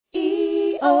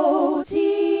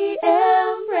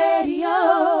EOTM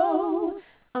Radio.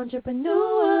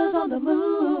 Entrepreneurs on the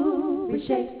move,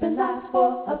 reshaping lives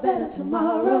for a better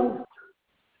tomorrow.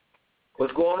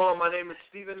 What's going on? My name is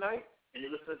Stephen Knight, and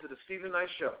you're listening to The Stephen Knight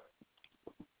Show.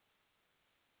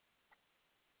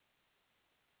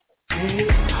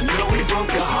 I know we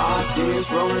broke your heart, tears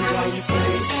rolling down your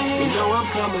face. You know I'm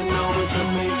coming over to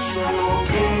make sure you're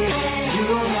okay. You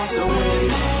don't have to wait,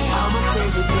 I'm a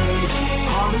crazy babe.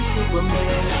 Call me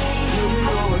Superman, you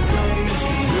know it's great.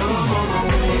 Girl, I'm on my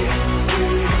way, girl,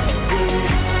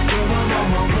 I'm on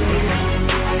my way.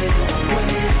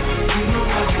 You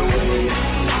don't have to wait,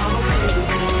 I'm a crazy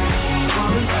babe. Call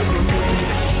me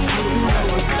Superman, you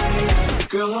know it's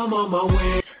great. Girl, I'm on my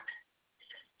way.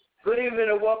 Good evening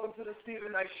and welcome to the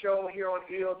Stephen Knight Show here on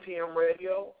EOTM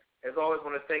Radio. As always, I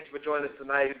want to thank you for joining us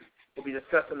tonight. We'll be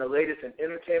discussing the latest in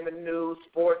entertainment news,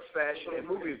 sports, fashion, and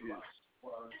movie reviews.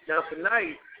 Now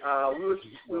tonight,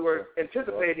 we were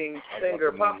anticipating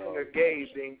pop singer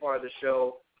Gabe being part of the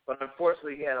show, but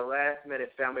unfortunately he had a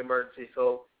last-minute family emergency,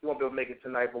 so he won't be able to make it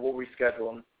tonight, but we'll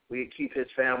reschedule him. We keep his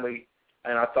family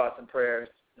in our thoughts and prayers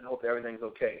and hope everything's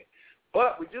okay.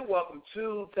 But we do welcome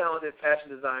two talented fashion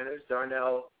designers,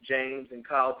 Darnell James and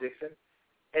Kyle Dixon,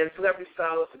 and celebrity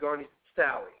stylist Sigourney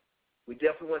Stalley. We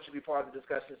definitely want you to be part of the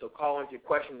discussion, so call in with your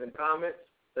questions and comments.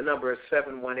 The number is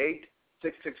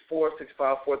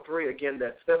 718-664-6543. Again,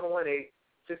 that's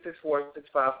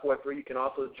 718-664-6543. You can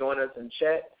also join us in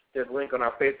chat. There's a link on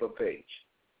our Facebook page.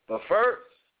 But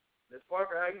first, Ms.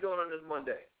 Parker, how are you doing on this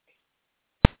Monday?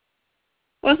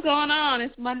 What's going on?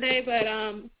 It's Monday, but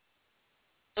I'm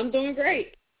doing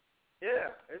great. Yeah.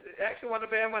 It actually wasn't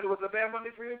a bad Monday. Was it a bad Monday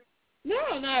for you? No,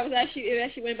 it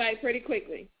actually went by pretty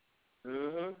quickly.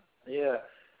 Yeah.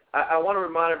 I want to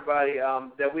remind everybody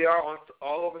that we are on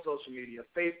all over social media,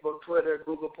 Facebook, Twitter,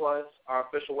 Google+, our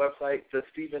official website, The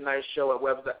Stephen Knight Show at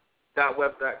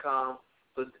web.com.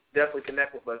 So definitely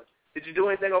connect with us. Did you do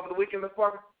anything over the weekend, Ms.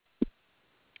 Parker?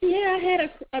 Yeah, I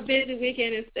had a busy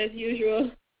weekend as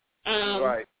usual.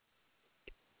 Right.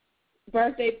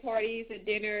 Birthday parties and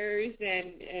dinners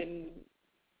and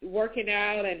working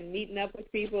out and meeting up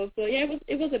with people. So yeah,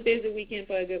 it was a busy weekend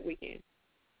for a good weekend.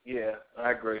 Yeah,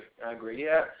 I agree.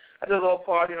 Yeah, I did a little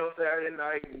party on Saturday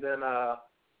night, and then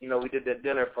we did that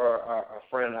dinner for our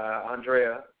friend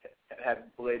Andrea.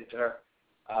 Had related to her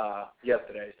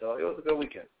yesterday, so it was a good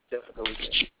weekend. Definitely a good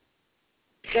weekend.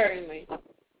 Certainly.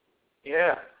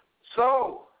 Yeah.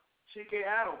 So, CK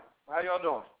Adam, how y'all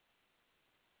doing?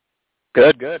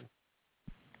 Good.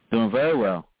 Doing very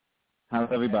well.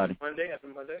 How's everybody? Happy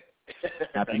Monday.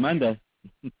 Happy Monday.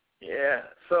 Yeah.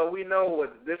 So we know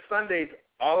this Sunday's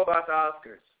all about the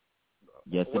Oscars.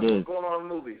 Yes, it is. What's going on in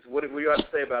movies? What do you have to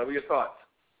say about it? What are your thoughts?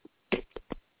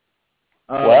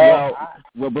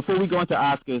 Well, before we go into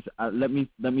Oscars, let me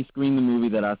screen the movie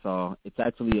that I saw. It's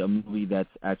actually a movie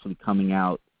that's actually coming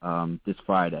out this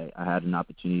Friday. I had an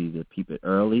opportunity to peep it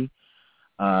early.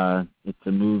 It's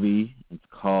a movie. It's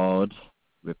called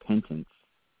Repentance.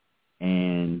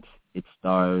 And it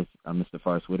stars Mr.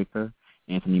 Forrest Whitaker,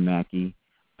 Anthony Mackie,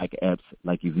 Mike Epps,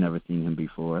 like you've never seen him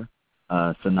before,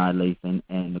 Sanaa Lathan,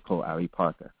 and Nicole Ari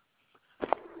Parker.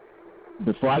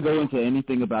 Before I go into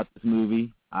anything about this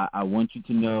movie, I want you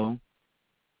to know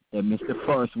that Mr.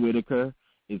 Forrest Whitaker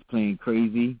is playing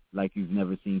crazy like you've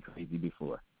never seen crazy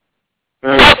before.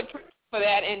 For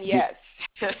that, and yes.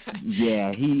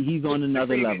 Yeah, he's on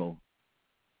another level.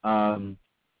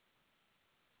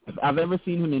 If I've ever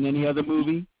seen him in any other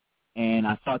movie, and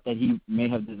I thought that he may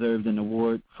have deserved an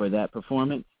award for that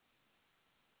performance,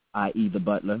 i.e. The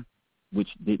Butler,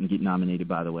 which didn't get nominated,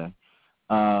 by the way.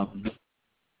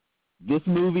 This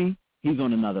movie, he's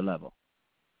on another level.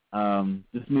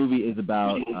 This movie is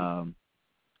about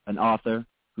an author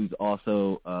who's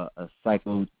also a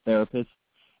psychotherapist,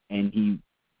 and he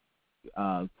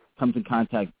comes in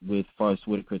contact with Forrest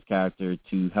Whitaker's character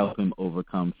to help him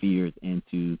overcome fears and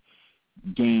to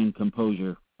gain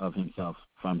composure of himself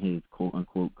from his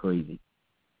quote-unquote crazy.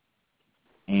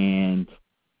 And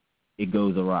it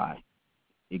goes awry.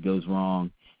 It goes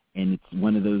wrong. And it's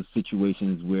one of those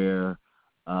situations where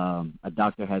a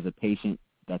doctor has a patient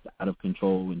that's out of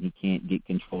control and he can't get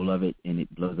control of it and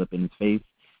it blows up in his face.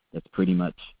 That's pretty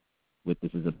much what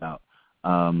this is about.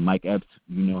 Mike Epps,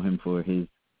 you know him for his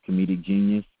comedic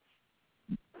genius.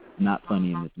 Not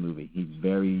funny in this movie. He's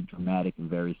very dramatic and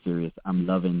very serious. I'm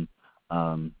loving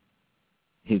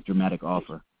his dramatic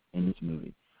offer in this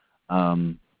movie.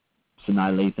 Sanaa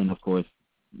Lathan, of course,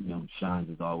 shines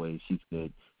as always. She's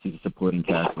good. She's a supporting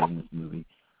character in this movie.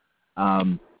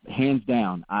 Hands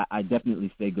down, I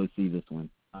definitely say go see this one.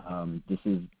 This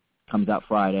comes out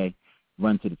Friday.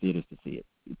 Run to the theaters to see it.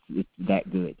 It's that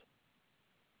good.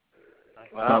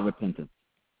 About Repentance.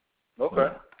 Okay.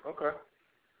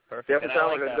 Perfect. Definitely And sounds I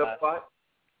like a good fight.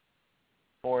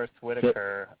 Forrest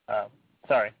Whitaker.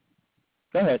 Sorry.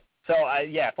 Go ahead. So,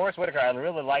 Forrest Whitaker, I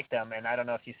really liked him, and I don't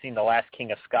know if you've seen The Last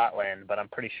King of Scotland, but I'm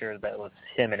pretty sure that was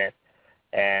him in it.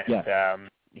 And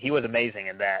he was amazing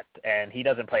in that. And he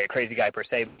doesn't play a crazy guy per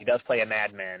se, but he does play a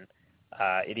madman.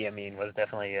 Idi Amin was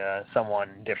definitely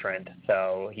someone different,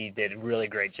 so he did a really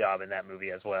great job in that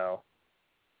movie as well.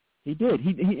 He did.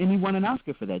 He won an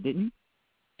Oscar for that, didn't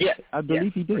he? Yes. I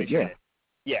believe he did, sure.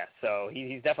 Yeah, so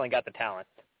he's definitely got the talent.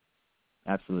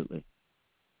 Absolutely.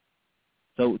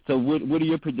 So what are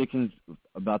your predictions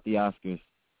about the Oscars,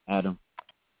 Adam?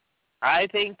 I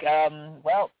think,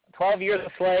 12 Years a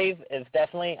Slave is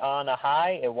definitely on a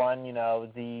high. It won,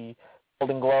 the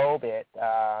Golden Globe. It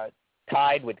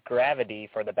tied with Gravity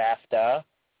for the BAFTA,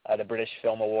 the British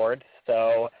Film Awards.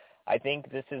 So I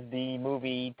think this is the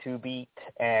movie to beat,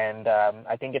 and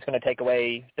I think it's going to take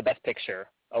away the Best Picture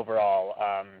overall.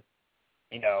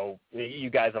 You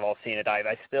guys have all seen it.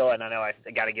 I still, and I know I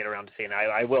got to get around to seeing it.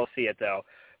 I will see it though,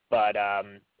 but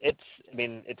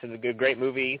it's a great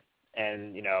movie,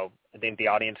 and I think the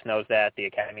audience knows that, the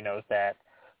Academy knows that,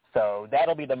 so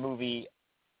that'll be the movie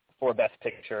for Best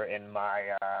Picture in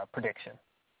my prediction.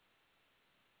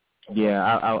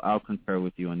 Yeah, I'll concur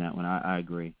with you on that one. I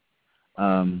agree.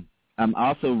 I'm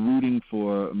also rooting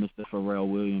for Mr. Pharrell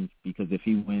Williams, because if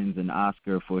he wins an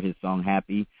Oscar for his song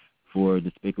Happy for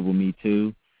Despicable Me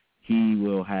 2, he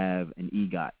will have an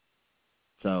EGOT.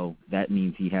 So that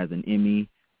means he has an Emmy,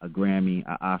 a Grammy,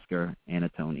 an Oscar, and a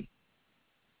Tony.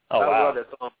 Oh, wow. I love that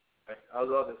song, by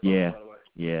the way.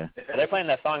 Yeah. Well, they're playing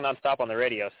that song nonstop on the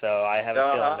radio, so I have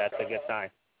a feeling that's a good sign.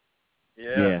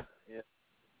 Yeah.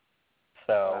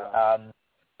 So,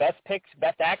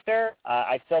 Best Actor,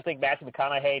 I still think Matthew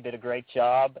McConaughey did a great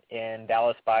job in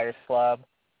Dallas Buyers Club,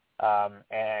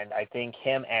 and I think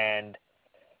him and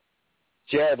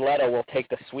Jared Leto will take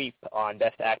the sweep on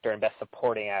Best Actor and Best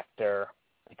Supporting Actor,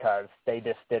 because they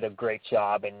just did a great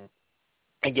job, and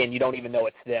again, you don't even know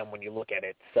it's them when you look at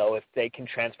it. So if they can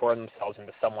transform themselves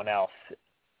into someone else,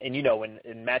 and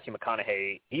in Matthew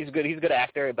McConaughey, he's a good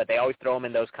actor, but they always throw him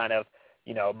in those kind of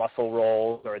muscle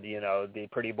roles, or the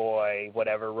pretty boy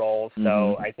whatever roles. Mm-hmm.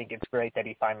 So I think it's great that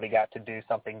he finally got to do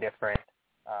something different,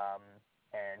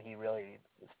 and he really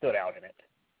stood out in it.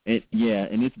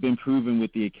 And it's been proven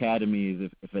with the Academy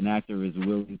is if an actor is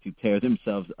willing to tear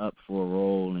themselves up for a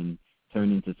role and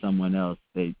turn into someone else,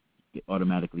 they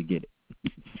automatically get it.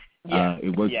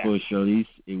 It worked for Charlize.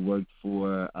 It worked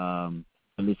for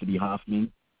Felicity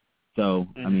Huffman. So,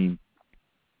 I mean,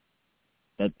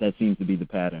 that seems to be the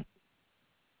pattern.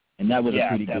 And that was a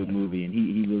pretty good movie, and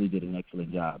he really did an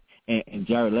excellent job. And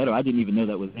Jared Leto, I didn't even know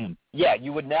that was him. Yeah,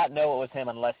 you would not know it was him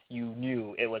unless you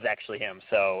knew it was actually him.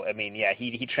 So, I mean,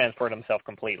 he transferred himself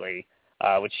completely,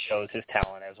 which shows his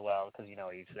talent as well, because,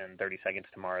 he's in 30 Seconds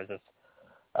to Mars as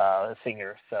a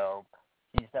singer. So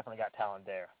he's definitely got talent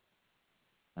there.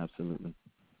 Absolutely.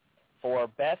 For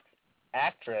Best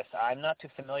Actress, I'm not too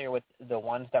familiar with the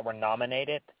ones that were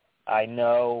nominated. I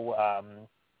know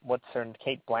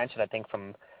Kate Blanchett, I think,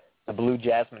 from the Blue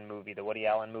Jasmine movie, the Woody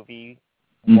Allen movie,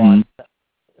 won.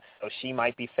 So she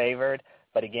might be favored.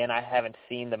 But again, I haven't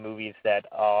seen the movies that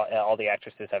all the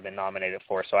actresses have been nominated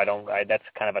for, so that's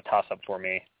kind of a toss-up for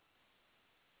me.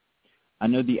 I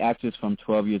know the actress from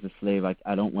 12 Years a Slave.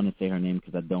 I don't want to say her name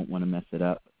because I don't want to mess it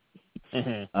up.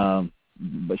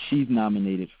 But she's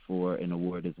nominated for an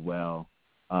award as well,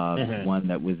 one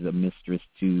that was a mistress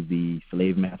to the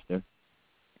slave master.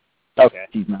 Okay.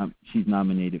 She's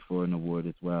nominated for an award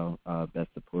as well, Best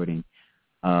Supporting.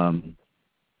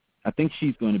 I think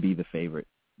she's going to be the favorite.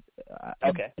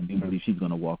 I do believe she's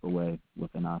going to walk away with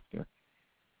an Oscar.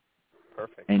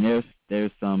 Perfect. And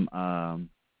there's some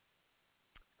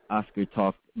Oscar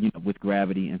talk, with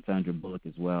Gravity and Sandra Bullock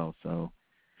as well. So.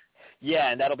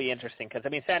 Yeah, and that'll be interesting because,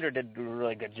 Sandra did a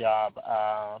really good job.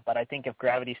 But I think if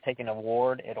Gravity's taking an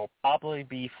award, it'll probably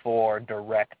be for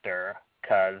director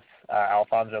because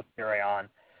Alfonso Cuarón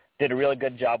did a really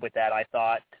good job with that. I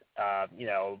thought,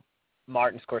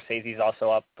 Martin Scorsese's also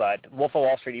up, but Wolf of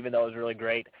Wall Street, even though it was really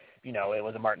great, it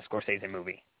was a Martin Scorsese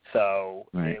movie. So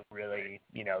It really,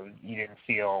 you didn't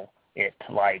feel it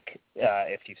like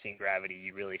if you've seen Gravity,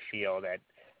 you really feel that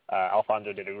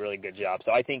Alfonso did a really good job.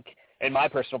 So I think, in my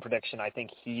personal prediction, I think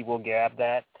he will grab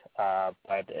that,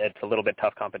 but it's a little bit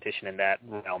tough competition in that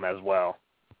realm as well.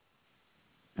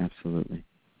 Absolutely.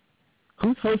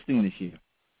 Who's hosting this year?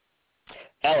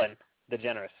 Ellen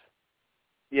DeGeneres.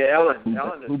 Yeah, Ellen.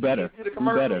 Who better?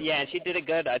 Who better? Yeah, and she did it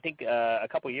good, I think, a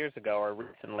couple years ago or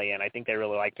recently, and I think they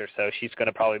really liked her, so she's going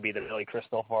to probably be the Billy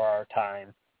Crystal for our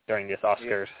time during this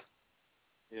Oscars.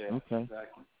 Yeah, okay.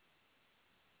 Exactly.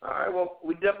 All right, well,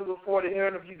 we definitely look forward to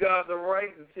hearing if you guys are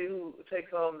right and see who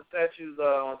takes on the statues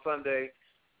on Sunday.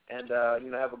 And,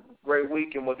 have a great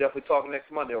week, and we'll definitely talk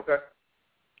next Monday, okay?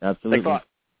 Absolutely. Thanks a lot.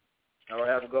 All right,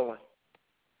 have a good one.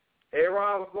 Hey,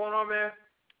 Ron, what's going on, man?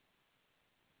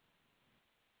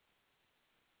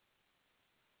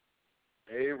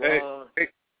 Hey, Ron. Hey,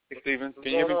 Steven. What's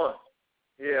Can you hear me? going on?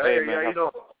 Yeah, I Hey, hear you. man, How you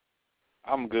doing?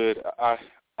 I'm good. I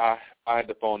had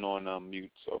the phone on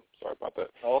mute, so sorry about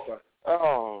that. Oh, okay.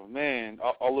 Oh man,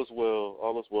 all is well.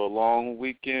 All is well. Long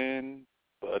weekend,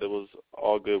 but it was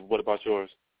all good. What about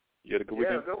yours? You had a good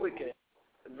weekend? Yeah, good weekend.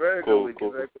 Very Cool, good weekend.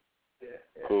 cool. Very good.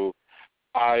 Yeah. Cool.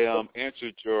 I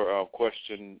answered your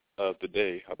question of the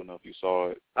day. I don't know if you saw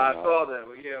it. I saw that.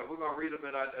 Well, yeah, we're gonna read them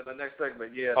in the next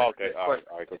segment. Yeah. Okay. All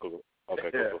right. Cool.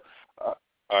 Okay. Yeah. Cool. All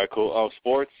right. Cool.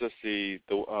 Sports. Let's see.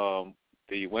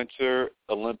 The Winter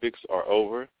Olympics are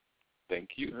over. Thank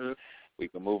you. Mm-hmm. We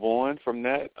can move on from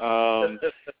that.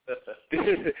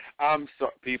 I'm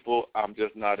sorry, people. I'm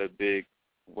just not a big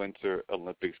Winter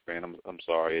Olympics fan. I'm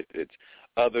sorry. It's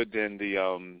other than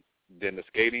the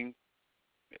skating.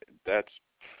 That's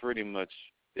pretty much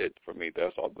it for me.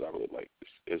 That's all that I really like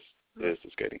is the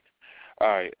skating. All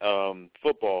right.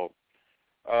 Football.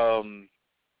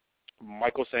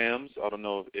 Michael Sams. I don't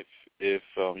know if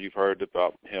you've heard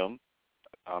about him.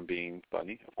 I'm being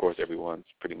funny. Of course, everyone's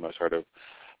pretty much heard of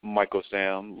Michael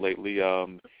Sam lately.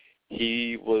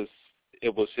 It was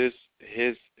his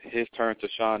turn to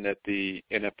shine at the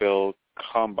NFL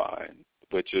Combine,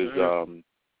 which is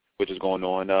going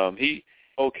on.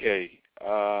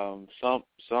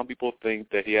 Some people think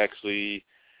that he actually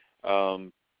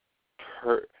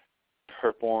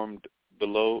performed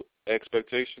below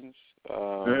expectations.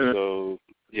 So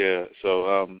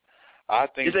I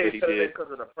think you think that he did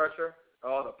because of the pressure.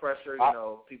 All the pressure,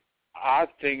 people. I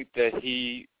think that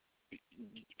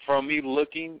from me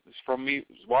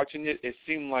watching it, it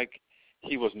seemed like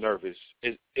he was nervous.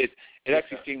 It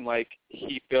actually seemed like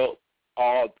he felt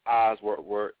all eyes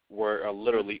were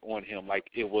literally on him. Like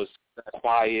it was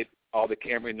quiet, all the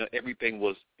camera and everything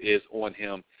is on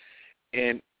him,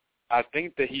 and I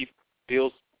think that he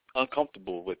feels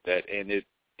uncomfortable with that, and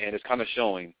it's kind of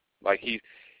showing. Like he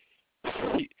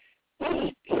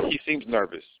seems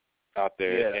nervous out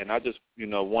there, and I just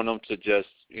want him to just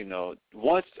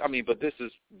but this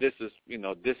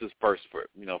is first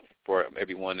for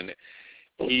everyone, and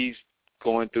he's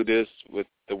going through this with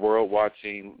the world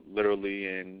watching literally,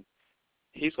 and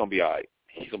he's gonna be all right.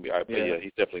 But yeah,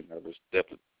 he's definitely nervous.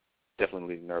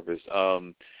 Definitely nervous.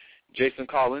 Jason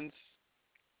Collins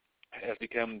has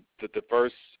become the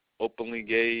first openly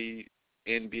gay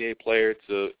NBA player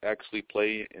to actually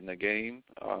play in the game.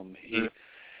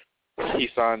 He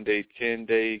signed a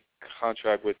 10-day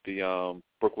contract with the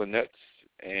Brooklyn Nets,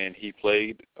 and he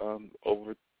played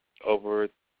over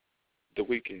the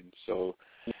weekend. So,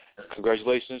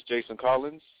 congratulations, Jason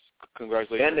Collins.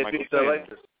 Congratulations, and they Michael beat the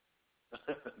Lakers.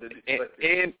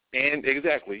 And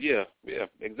exactly, yeah,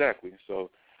 exactly.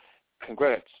 So,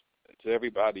 congrats to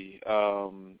everybody.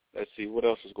 Let's see what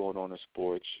else is going on in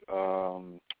sports.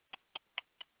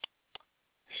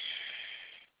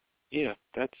 Yeah,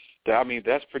 that's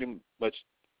pretty much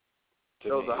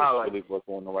those are highlights. Really what's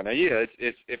going on right now. Yeah,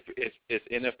 it's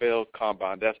NFL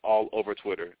Combine. That's all over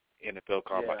Twitter. NFL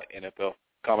Combine, NFL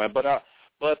Combine.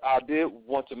 But I did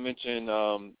want to mention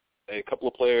a couple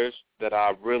of players that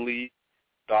I really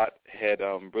thought had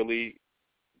really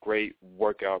great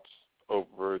workouts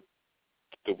over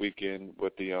the weekend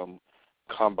with the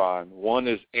Combine. One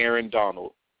is Aaron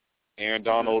Donald. Aaron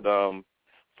Donald,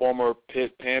 former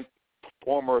Pitt Panther.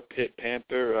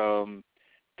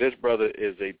 This brother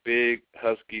is a big,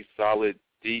 husky, solid,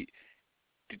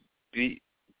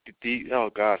 oh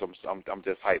gosh, I'm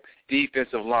just hyped.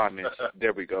 Defensive lineman.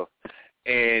 There we go.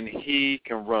 And he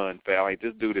can run fast. Like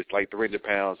this dude is like 300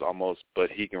 pounds almost, but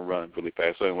he can run really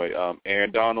fast. So anyway,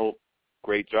 Aaron Donald,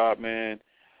 great job, man.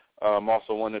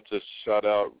 Also wanted to shout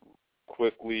out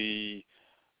quickly.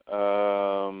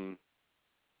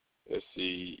 Let's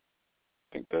see.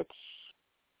 I think that's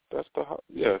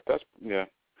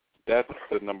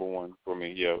the number one for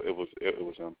me. Yeah, it was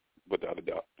him without a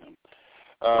doubt.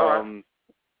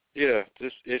 Yeah,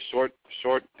 just it's short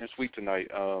and sweet tonight.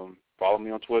 Follow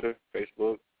me on Twitter,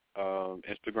 Facebook,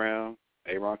 Instagram,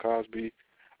 Aaron Cosby.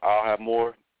 I'll have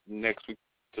more next week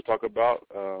to talk about.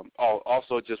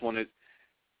 Also, just wanted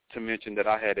to mention that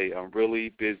I had a really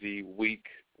busy week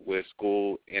with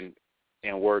school and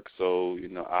work, so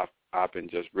I've been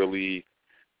just really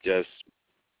drained.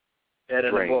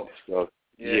 So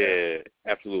yeah,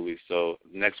 absolutely. So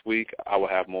next week I will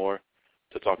have more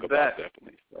to talk about,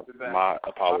 definitely. So, My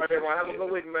apologies. All right, everyone. Have a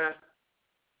good week, man.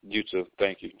 You too.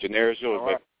 Thank you. Janera's yours,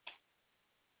 baby.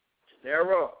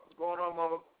 Janera, what's going on,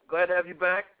 Mama? Glad to have you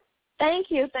back. Thank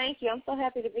you. I'm so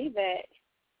happy to be back.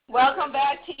 Welcome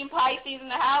back, Team Pisces in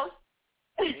the house.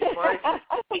 Team Pisces.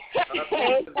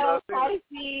 Hey,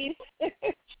 Pisces.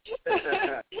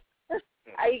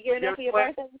 Are you gearing up for your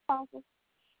birthday, Pisces?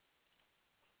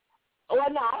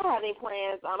 Well, no, I don't have any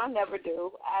plans. I never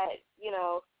do. I,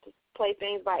 just play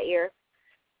things by ear.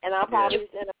 And I'll probably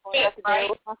just end up going out to dinner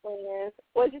with my friends.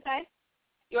 What did you say?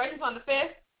 Yours is on the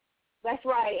 5th? That's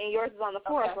right, and yours is on the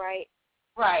 4th, right?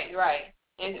 Right.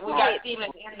 And we got Stephen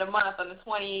at the end of the month on the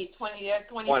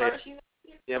 21st.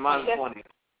 Yeah, mine's the 20th.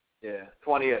 Yeah,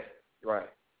 20th. Right.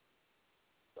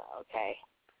 Okay.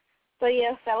 So,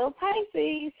 yeah, fellow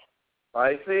Pisces.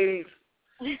 Pisces.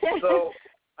 So,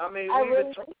 I mean,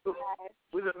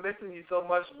 we've been missing you so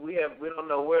much. We don't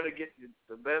know where to get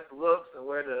the best looks and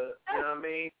where to,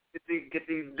 get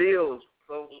these deals.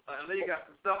 So I know you got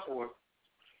some stuff for us.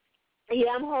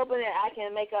 Yeah, I'm hoping that I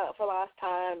can make up for lost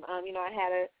time. I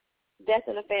had a death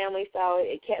in the family, so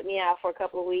it kept me out for a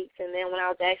couple of weeks. And then when I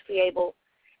was actually able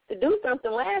to do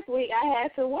something last week, I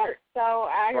had to work, so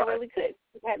I really couldn't.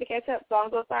 I had to catch up. So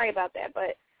I'm so sorry about that,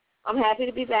 but I'm happy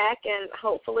to be back, and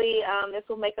hopefully this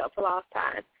will make up for lost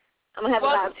time. I'm going to have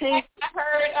about 10. I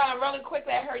heard, really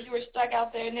quickly, I heard you were stuck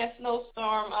out there in that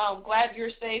snowstorm. Glad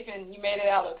you're safe and you made it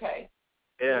out okay.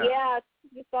 Yeah. Yeah,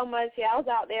 thank you so much. Yeah, I was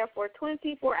out there for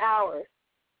 24 hours.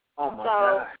 Oh, my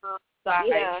God.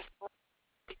 Yeah.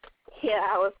 Yeah,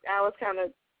 I was kind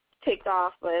of ticked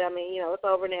off, but, it's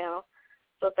over now.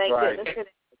 So thank goodness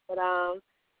for that.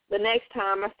 But the next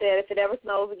time I said if it ever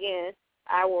snows again,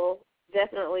 I will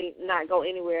definitely not go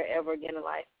anywhere ever again in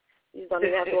life. You don't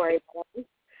even have to worry about it.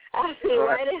 I sit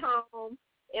right at home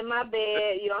in my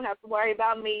bed. You don't have to worry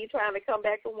about me trying to come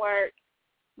back from work.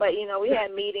 But, we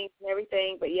had meetings and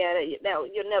everything. But, yeah,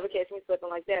 you'll never catch me slipping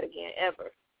like that again,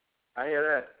 ever. I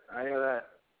hear that.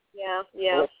 Yeah.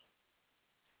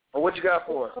 Well, what you got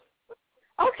for us?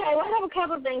 Okay, well, I have a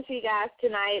couple of things for you guys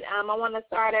tonight. I want to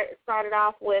start it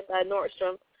off with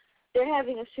Nordstrom. They're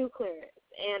having a shoe clearance,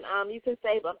 and you can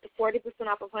save up to 40%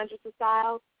 off of hundreds of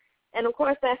styles. And, of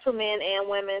course, that's for men and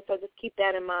women, so just keep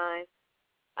that in mind.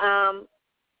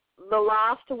 The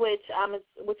Loft, which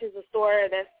is a store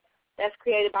that's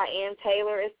created by Ann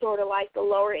Taylor, is sort of like the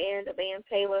lower end of Ann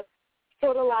Taylor,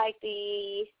 sort of like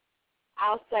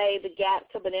I'll say the Gap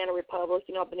to Banana Republic.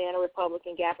 Banana Republic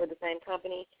and Gap are the same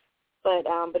company, but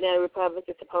Banana Republic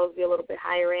is supposed to be a little bit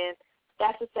higher end.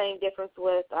 That's the same difference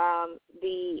with Ann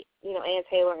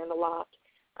Taylor and the Loft.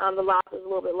 The Loft is a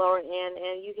little bit lower end,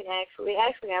 and you can actually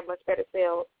have much better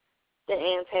sales than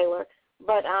Ann Taylor.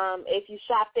 But if you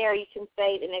shop there, you can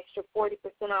save an extra 40%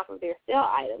 off of their sale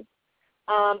items.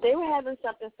 They were having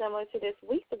something similar to this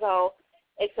weeks ago,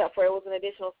 except for it was an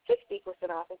additional 60%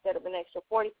 off instead of an extra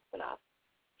 40% off.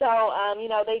 So,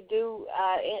 they do,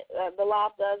 the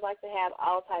Loft does like to have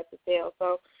all types of sales.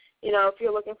 So, if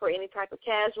you're looking for any type of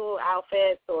casual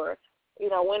outfits or,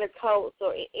 winter coats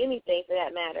or anything for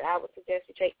that matter, I would suggest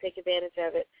you take advantage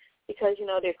of it because,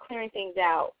 they're clearing things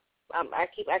out. I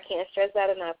can't stress that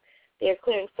enough. They're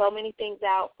clearing so many things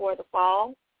out for the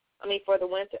for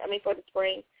the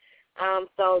spring.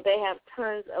 So they have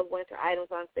tons of winter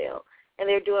items on sale, and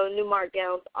they're doing new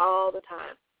markdowns all the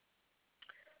time.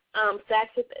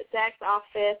 Saks Off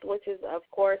Fifth, which is, of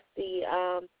course,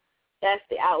 that's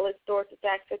the outlet store to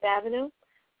Saks Fifth Avenue.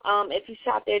 If you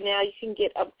shop there now, you can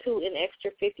get up to an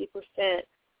extra 50%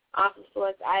 off of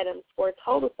select items for a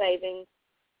total savings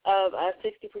of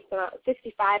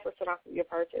 65% off of your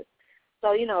purchase.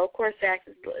 So, of course, Saks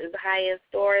is the high-end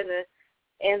store, and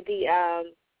the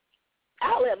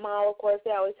outlet mall, of course,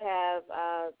 they always have,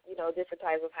 different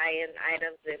types of high-end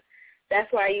items, and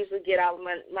that's where I usually get all of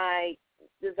my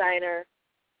designer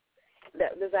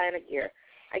gear.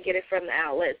 I get it from the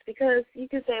outlets because you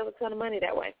can save a ton of money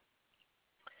that way.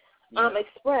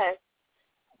 Express,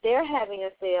 they're having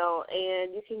a sale,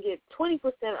 and you can get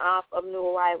 20% off of new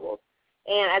arrivals.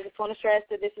 And I just want to stress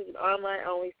that this is an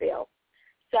online-only sale.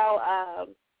 So,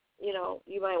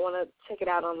 you might want to check it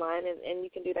out online, and you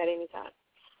can do that anytime.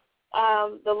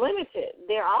 The Limited,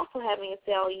 they're also having a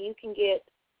sale. You can get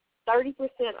 30%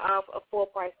 off of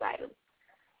full-price items.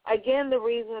 Again, the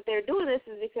reason that they're doing this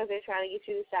is because they're trying to get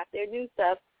you to shop their new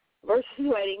stuff versus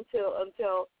waiting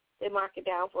until they mark it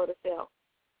down for the sale.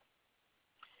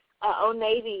 Old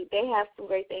Navy, they have some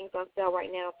great things on sale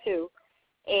right now, too.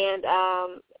 And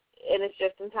it's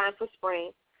just in time for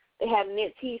spring. They have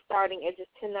knit tees starting at just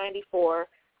 $10.94.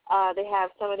 They have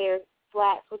some of their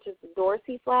flats, which is the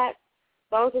Dorsey flats.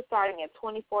 Those are starting at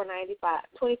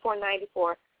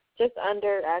 $24.94. just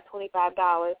under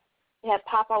 $25. They have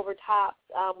pop-over tops,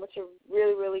 which are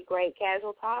really, really great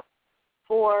casual tops,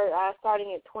 for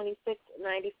starting at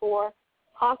 $26.94.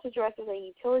 Halter dresses and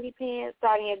utility pants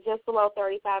starting at just below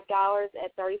 $35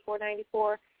 at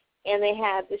 $34.94. And they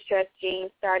have distressed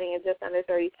jeans starting at just under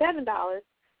 $37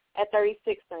 at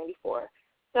 $36.94.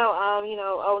 So,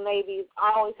 Old Navy's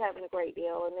always having a great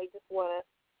deal, and they just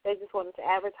wanted to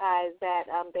advertise that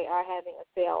they are having a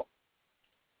sale.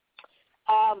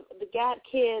 The Gap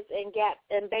Kids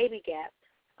and Baby Gap.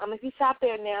 If you shop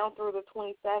there now through the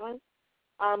 27th,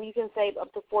 you can save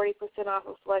up to 40% off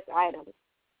of select items.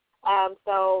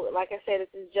 So, like I said,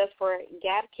 this is just for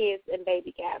Gap Kids and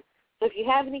Baby Gap. So if you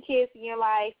have any kids in your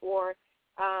life, or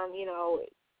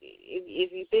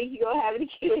if you think you're gonna have any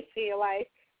kids in your life,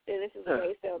 then this is a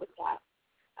great sale to shop.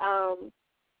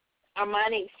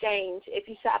 Armani Exchange. If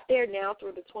you shop there now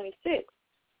through the 26th,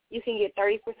 you can get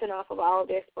 30% off of all of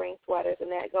their spring sweaters,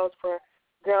 and that goes for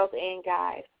girls and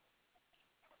guys.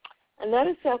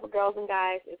 Another sale for girls and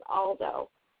guys is Aldo.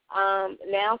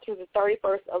 Now through the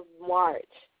 31st of March,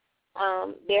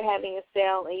 they're having a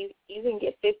sale, and you can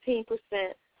get 15%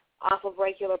 off of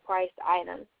regular priced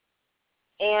items.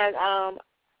 And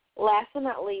last but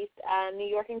not least, New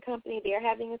York & Company, they're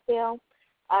having a sale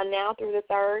now through the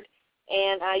 3rd,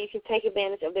 and you can take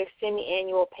advantage of their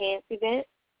semi-annual pants event.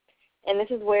 And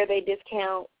this is where they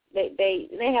discount. They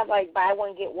have like buy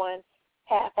one get one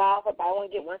half off, or buy one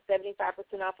get one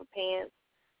 75% off of pants.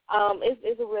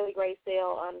 It's a really great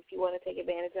sale if you want to take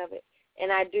advantage of it,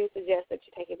 and I do suggest that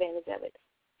you take advantage of it.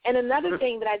 And another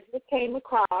thing that I just came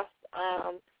across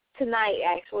tonight,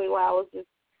 actually, while I was just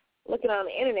looking on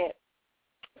the internet,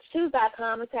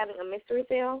 Shoes.com is having a mystery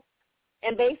sale,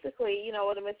 and basically,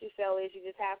 what a mystery sale is, you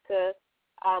just have to,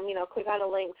 click on a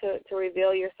link to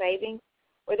reveal your savings,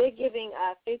 where they're giving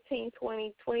 15,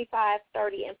 20, 25,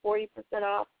 30, and 40%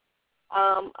 off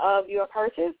of your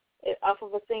purchase off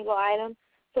of a single item.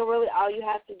 So really all you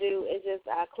have to do is just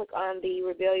click on the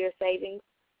Reveal Your Savings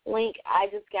link. I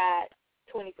just got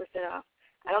 20% off.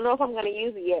 I don't know if I'm going to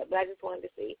use it yet, but I just wanted to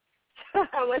see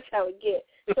how much I would get.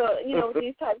 So, with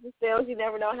these types of sales, you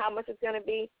never know how much it's going to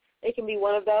be. It can be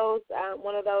one of those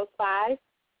 5.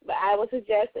 But I would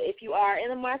suggest that if you are in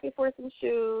the market for some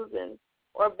shoes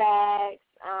or bags,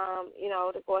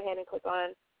 to go ahead and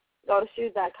go to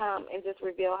shoes.com and just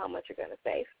reveal how much you're going to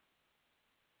save.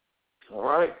 All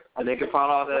right. And they can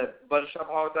find all that at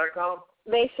buttershopaholic.com?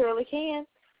 They surely can.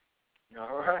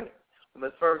 All right. Well,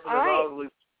 Ms. Ferguson, as always,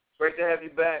 great to have you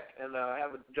back, and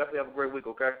definitely have a great week,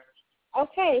 okay?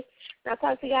 Okay. I'll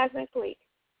talk to you guys next week.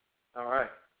 All right.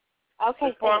 Okay,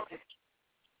 Ms. Parker,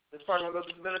 want to go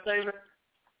do some entertainment?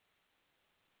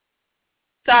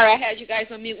 Sorry, I had you guys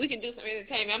on mute. We can do some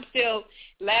entertainment. I'm still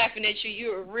laughing at you.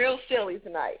 You were real silly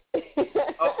tonight.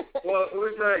 Well,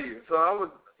 let me tell you. So I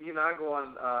go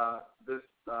on this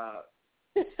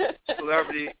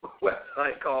celebrity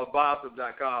website called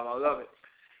Bossip.com. I love it.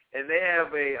 And they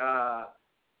have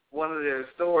one of their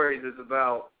stories is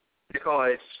about, they call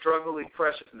it Struggling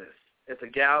Preciousness. It's a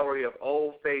gallery of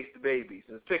old-faced babies.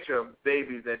 It's a picture of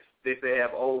babies that they say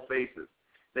have old faces.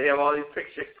 They have all these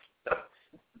pictures.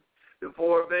 The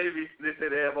poor babies, they say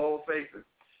they have old faces.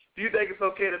 Do you think it's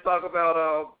okay to talk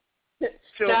about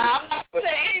children? No, I'm not going to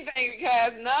say anything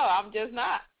because, no, I'm just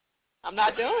not. I'm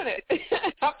not doing it.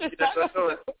 I'm just not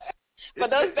doing it. But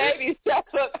those babies just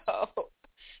look old.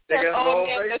 They got old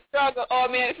face? The struggle,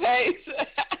 old man face.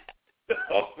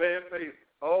 Old man face.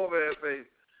 Old man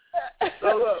face.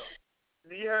 So, look,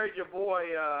 you heard your boy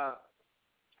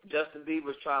Justin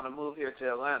Bieber's trying to move here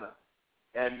to Atlanta.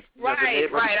 And right.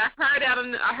 I heard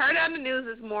it on the news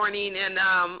this morning, and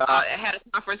I had a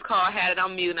conference call. I had it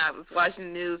on mute, and I was watching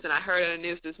the news, and I heard it on the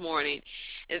news this morning.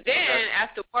 And then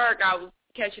after work, I was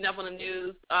catching up on the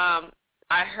news.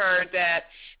 I heard that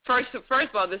first of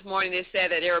all this morning they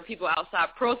said that there were people outside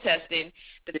protesting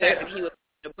the fact that he was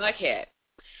a buckhead.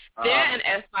 Then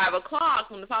at 5 o'clock,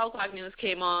 when the 5 o'clock news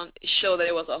came on, it showed that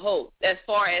it was a hoax as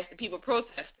far as the people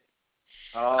protesting.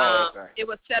 Okay. It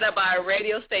was set up by a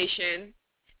radio station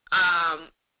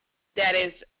that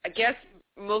is, I guess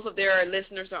most of their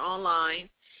listeners are online,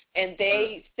 and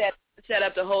they set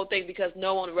up the whole thing because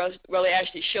no one really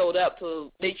actually showed up.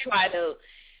 They tried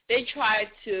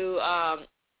to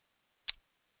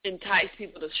entice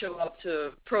people to show up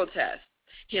to protest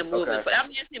him moving. But I'm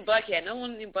just in Buckhead. No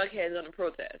one in Buckhead is going to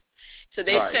protest. So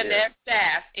they sent their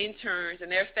staff, interns, and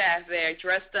their staff there,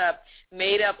 dressed up,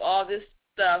 made up all this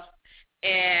stuff,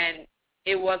 and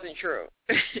it wasn't true.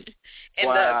 And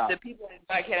the people in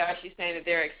Buckhead are actually saying that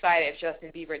they're excited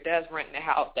Justin Bieber does rent the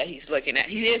house that he's looking at.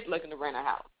 He is looking to rent a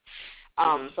house.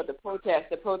 But the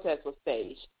protest was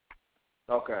staged.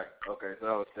 Okay, so that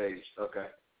was staged. Okay.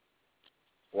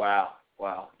 Wow.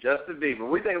 Justin Bieber.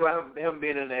 We think about him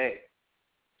being in the A.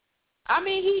 I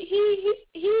mean,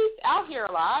 he's out here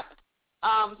a lot.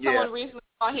 Someone recently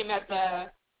saw him at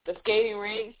the skating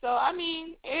rink. So, I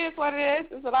mean, it is what it is.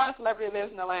 There's a lot of celebrity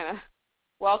lives in Atlanta.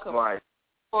 Welcome. Right.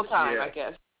 Full time, I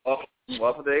guess. Oh,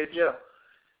 welcome to ATL.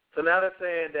 So now they're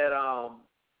saying that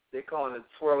they're calling it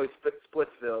Swirly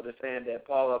Splitsville. They're saying that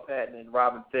Paula Patton and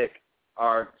Robin Thicke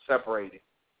are separating.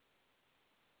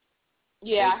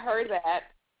 Yeah, I heard that.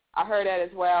 I heard that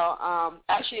as well.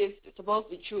 Actually, it's supposed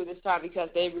to be true this time because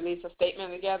they released a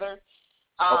statement together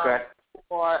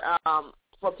for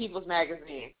People's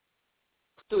Magazine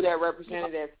through their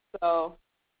representatives. So,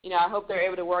 I hope they're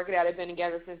able to work it out. They've been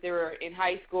together since they were in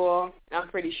high school, and I'm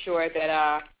pretty sure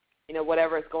that,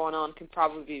 whatever is going on can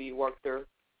probably be worked through.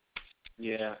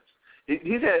 Yeah.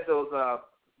 He's had those, I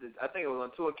think it was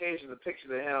on 2 occasions, a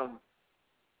picture of him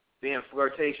being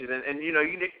flirtatious, and you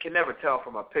can never tell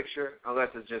from a picture unless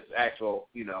it's just actual,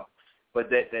 but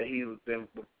that he's been,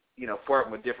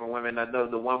 flirting with different women. I know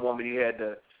the one woman he had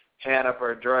the hand up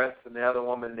her dress, and the other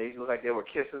woman they looked like they were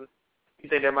kissing. You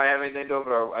think that might have anything to do with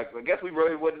it? Or I guess we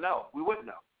really wouldn't know. We wouldn't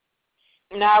know.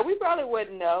 No, we probably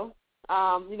wouldn't know.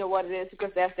 What it is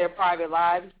because that's their private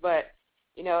lives. But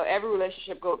every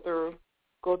relationship go through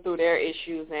their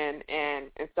issues and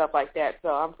stuff like that. So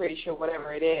I'm pretty sure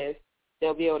whatever it is,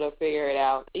 they'll be able to figure it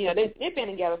out. They've been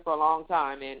together for a long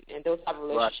time, and those type of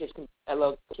relationships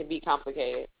can be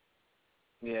complicated.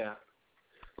 Yeah.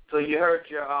 So you heard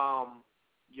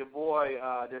your boy.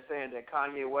 They're saying that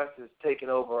Kanye West is taking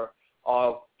over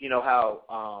all.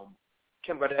 How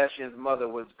Kim Kardashian's mother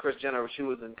was Kris Jenner. She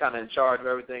was kind of in charge of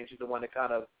everything. She's the one that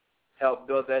kind of helped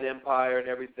build that empire and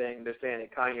everything. They're saying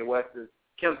that Kanye West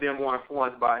Kim's being more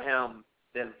influenced by him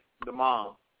than the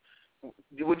mom.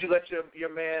 Would you let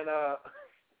your man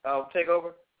take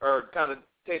over or kind of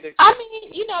take the? I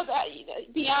mean, that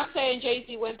Beyonce and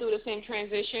Jay-Z went through the same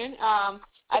transition.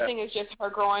 I think it's just her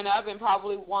growing up and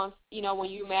probably once, when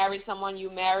you marry someone,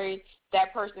 you marry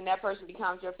that person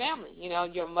becomes your family.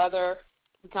 Your mother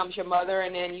becomes your mother,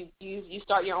 and then you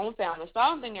start your own family. So I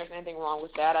don't think there's anything wrong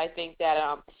with that. I think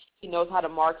that he knows how to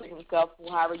market himself,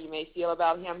 however you may feel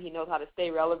about him. He knows how to stay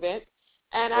relevant.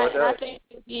 And I think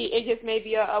it just may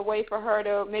be a way for her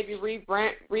to maybe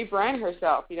rebrand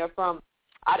herself,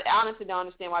 I honestly don't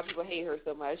understand why people hate her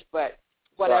so much, but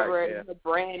whatever her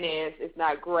brand is, it's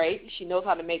not great. She knows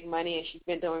how to make money, and she's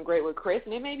been doing great with Kris,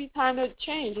 and it may be time to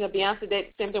change. Beyonce did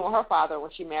the same thing with her father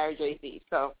when she married Jay-Z,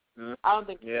 so I don't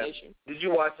think it's an issue. Did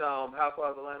you watch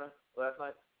Housewives of Atlanta last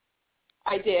night?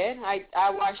 I did. I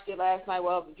watched it last night.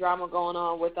 Well, the drama going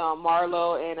on with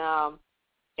Marlo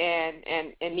and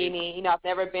Nene. I've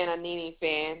never been a Nene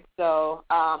fan, so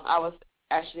I was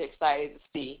actually excited to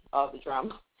see all the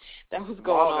drama that was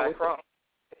going on with her.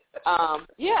 I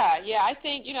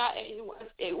think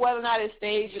whether or not it's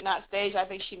staged or not staged, I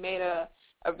think she made a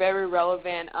very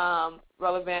relevant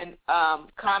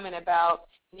comment about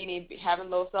Nene having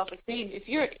low self-esteem. If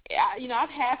you're, I've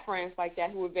had friends like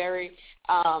that who were very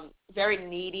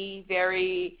needy,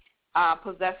 very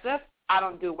possessive. I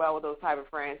don't do well with those type of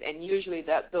friends, and usually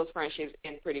those friendships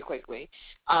end pretty quickly.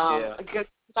 Because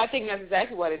I think that's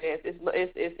exactly what it is.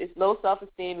 It's low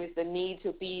self-esteem. It's the need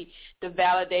to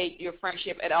validate your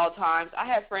friendship at all times. I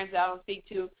have friends that I don't speak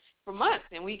to for months,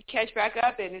 and we catch back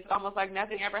up, and it's almost like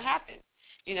nothing ever happened.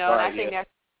 And I think that's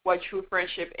what true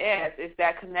friendship is. It's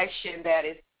that connection that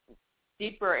is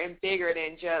deeper and bigger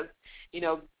than just,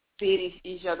 beating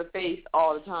each other face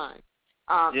all the time.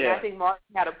 And I think Martin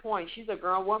had a point. She's a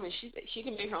grown woman. She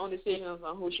can make her own decisions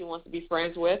on who she wants to be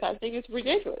friends with. I think it's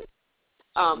ridiculous.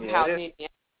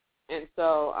 And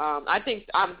so I think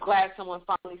I'm glad someone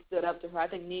finally stood up to her. I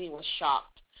think Nene was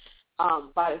shocked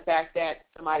by the fact that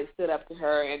somebody stood up to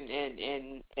her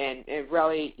and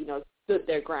really, stood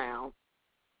their ground.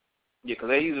 Yeah, because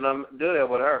they usually don't do that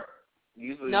with her.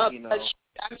 Usually,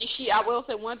 I will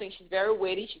say one thing. She's very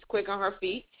witty. She's quick on her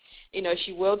feet.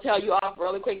 She will tell you off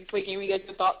really quick and we get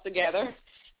your thoughts together.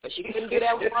 But she couldn't do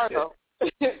that with Marlo.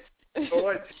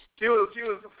 She was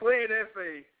fleeing that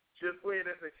thing.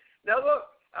 Now look,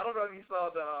 I don't know if you saw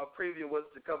the preview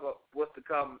what's to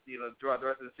come, throughout the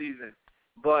rest of the season.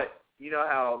 But you know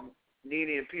how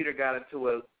Nene and Peter got into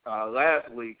it last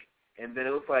week, and then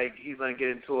it looks like he's going to get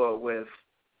into it with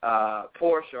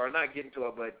Portia, or not get into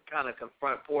it, but kind of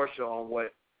confront Portia on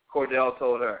what Cordell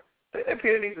told her. I think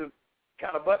Peter needs to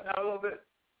kind of button out a little bit,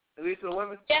 at least to the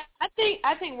women. Yeah, I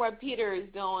think what Peter is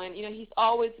doing, he's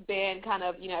always been kind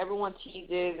of, everyone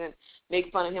teases and makes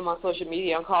fun of him on social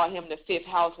media and call him the fifth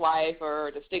housewife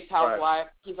or the sixth housewife. Right.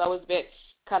 He's always been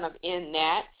kind of in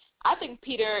that. I think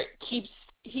Peter keeps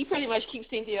he pretty much keeps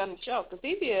Cynthia on the show because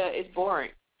Cynthia is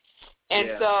boring.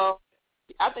 And so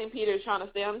I think Peter is trying to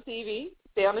stay on the TV,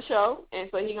 stay on the show, and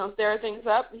so he's going to stir things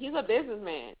up. He's a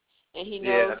businessman, and he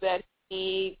knows that he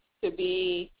needs to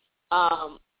be,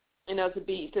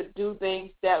 to do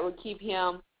things that would keep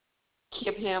him,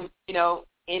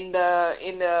 in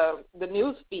the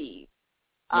news feed.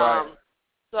 Right.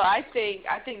 So I think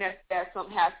that has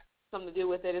something to do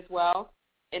with it as well.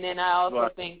 And then I also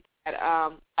think that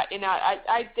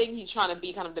I think he's trying to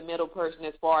be kind of the middle person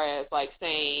as far as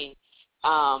saying,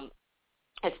 I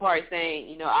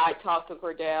talked to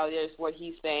Cordell, here's what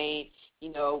he's saying,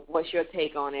 what's your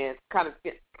take on it? Kind of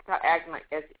acting like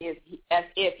as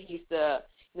if he's that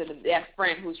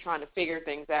friend who's trying to figure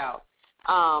things out.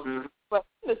 But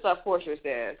the stuff Portia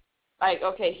says,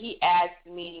 he asked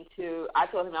me I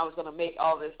told him I was going to make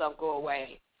all this stuff go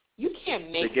away. You can't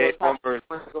make those type of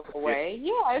things go away.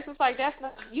 Yeah, it's just that's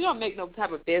not, you don't make no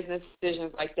type of business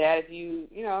decisions like that if you,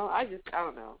 I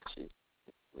don't know. She's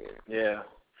weird. Yeah.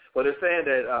 Well, they're saying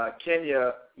that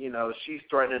Kenya, she's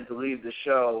threatening to leave the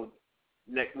show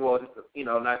not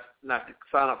to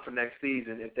sign up for next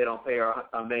season if they don't pay her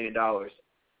 $1 million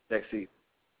next season.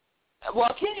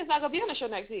 Well, Kenya's not going to be on the show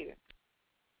next season.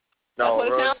 No, that's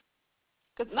what it sounds.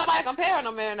 Because nobody can pay her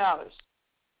no $1 million.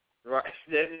 Right.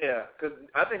 Yeah. Because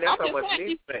I think that's how much she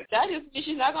needs to make. That just means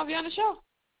she's not going to be on the show.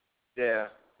 Yeah.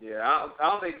 I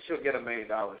don't think she'll get $1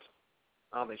 million. I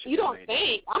don't think she'll. You don't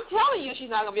think? I'm telling you, she's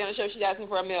not going to be on the show. She's asking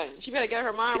for $1 million. She better get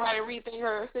her mind right and rethink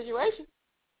her situation.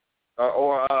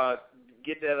 Or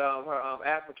get that her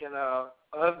African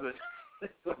husband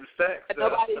with the sex. That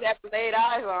nobody's ever laid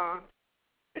eyes on.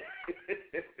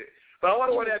 But I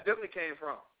wonder where that Bentley came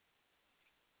from.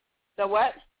 The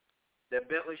what? That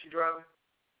Bentley she driving?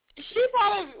 She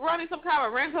probably running some kind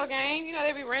of rental gang.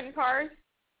 They be renting cars.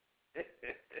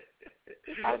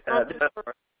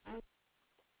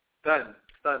 Stunning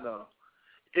on.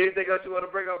 Anything else you want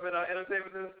to bring up in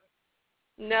entertainment news?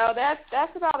 No,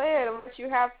 that's about it. Unless you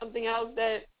have something else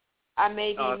that I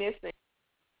may be missing.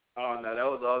 Oh, no, that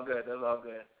was all good.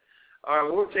 All right,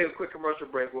 we'll take a quick commercial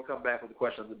break. We'll come back with the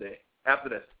question of the day after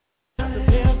this.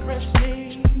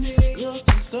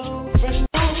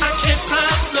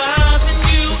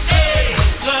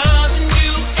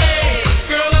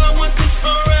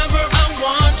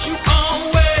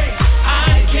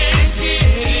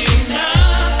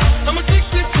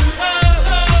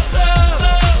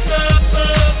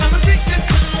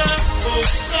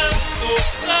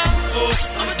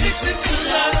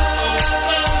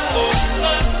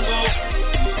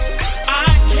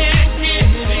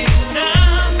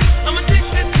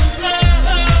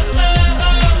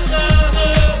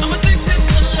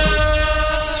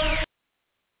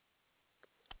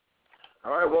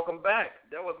 All right, welcome back.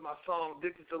 That was my song,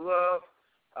 Addicted to Love.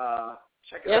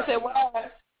 Check it out. Yes, it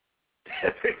was.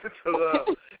 Addicted to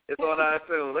Love. It's on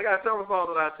iTunes. I got several songs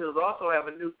on iTunes. I also have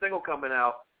a new single coming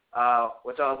out,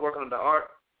 which I was working on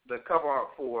the cover art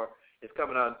for. It's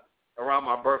coming out around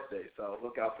my birthday, so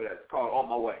look out for that. It's called On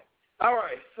My Way. All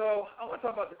right, so I want to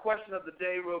talk about the question of the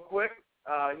day real quick.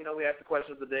 We ask the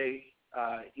question of the day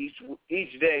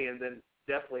each day, and then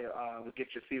definitely we'll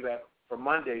get your feedback for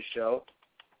Monday's show.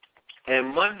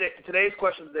 And today's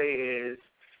question of the day is,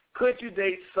 could you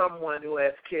date someone who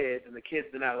has kids and the kids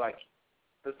do not like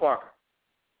you? Ms. Parker.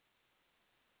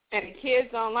 And the kids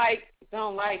don't like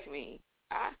me.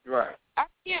 Right. I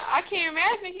can't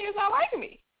imagine kids not liking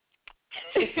me.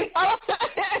 I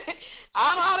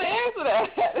don't know how to answer that.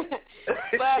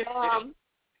 But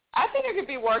I think it could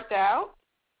be worked out.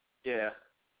 Yeah.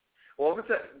 Well,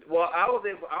 I was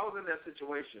in that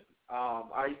situation.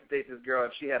 I used to date this girl,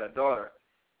 and she had a daughter.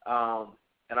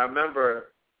 And I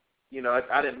remember,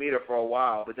 I didn't meet her for a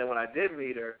while, but then when I did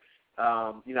meet her,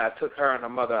 I took her and her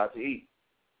mother out to eat.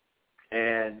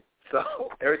 And so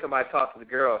every time I talked to the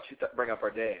girl, she'd bring up her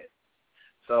dad.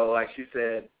 So, she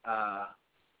said, I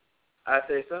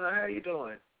said, son, how are you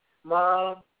doing?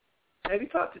 Mom, have you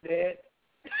talked to Dad?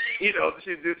 She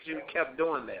kept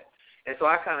doing that. And so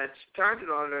I kind of turned it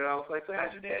on her, and I was like, so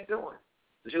how's your dad doing?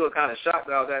 So she was kind of shocked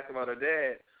that I was asking about her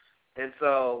dad. And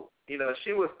so,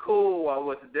 she was cool while we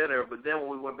went to dinner, but then when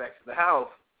we went back to the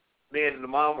house, me and the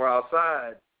mom were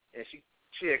outside, and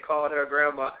she had called her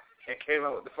grandma and came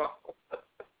out with the phone.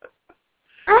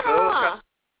 So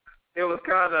it was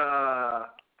kind of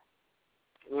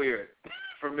weird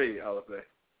for me, I would say.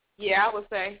 Yeah, I would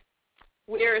say.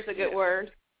 Weird is a good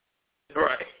word.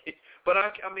 Right. But,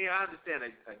 I understand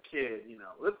a kid,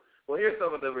 Well, here's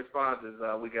some of the responses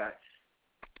we got.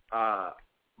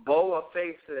 Boa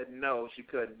Faith said no, she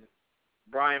couldn't.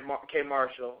 K.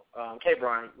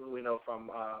 Bryant, who we know from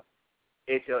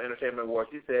ATL Entertainment Awards,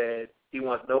 he said He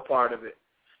wants no part of it.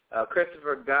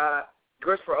 Christopher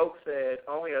Oak said,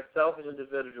 only a selfish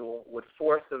individual would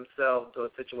force themselves to a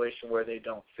situation where they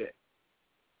don't fit.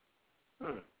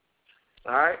 All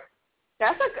right.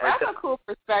 That's a cool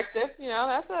perspective.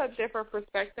 That's a different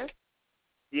perspective.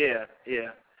 Yeah.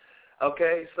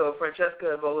 Okay, so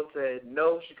Francesca Evola said,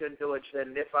 no, she couldn't do it. She said,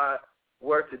 and if I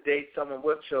were to date someone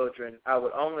with children, it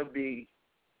would only be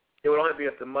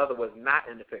if the mother was not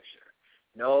in the picture.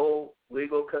 No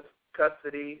legal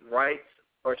custody, rights,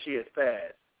 or she is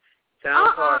passed.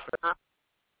 Sounds harsh.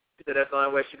 She said that's the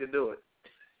only way she could do it.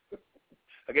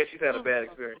 I guess she's had a bad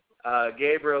experience.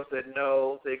 Gabriel said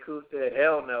no. Sekou said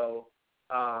hell no.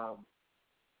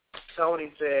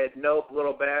 Tony said nope,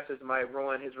 little bastards might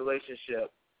ruin his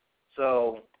relationship.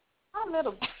 So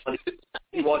little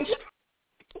he wants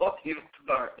you to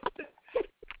start.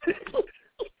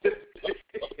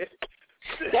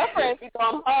 That friend's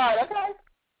going hard, okay?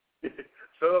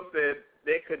 Philip said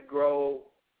they could grow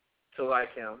to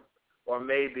like him, or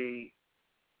maybe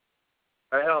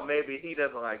he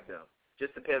doesn't like them.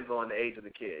 Just depends on the age of the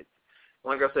kids.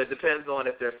 One girl said it depends on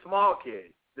if they're small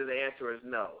kids. Then the answer is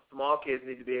no. Small kids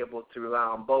need to be able to rely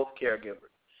on both caregivers.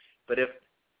 But if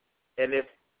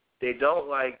they don't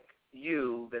like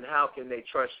you, then how can they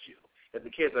trust you? If the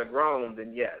kids are grown,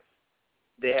 then yes,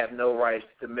 they have no right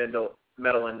to meddle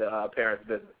in the parents'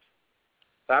 business.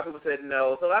 A lot of people said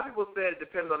no. So a lot of people said it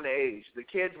depends on the age. The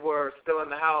kids were still in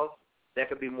the house, that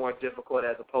could be more difficult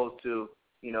as opposed to,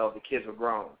 if the kids were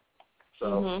grown.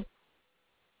 So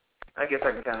I guess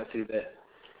I can kind of see that.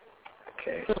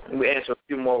 Okay. We answer a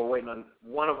few more. We're waiting on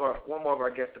one more of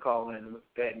our guests to call in. Let's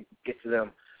go ahead and get to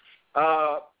them.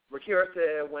 Rakira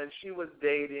said when she was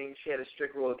dating, she had a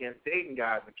strict rule against dating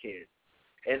guys with kids.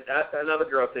 And another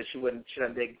girl said she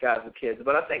shouldn't date guys with kids.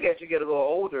 But I think as you get a little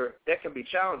older, that can be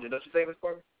challenging. Don't you think, Ms.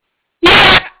 Parker?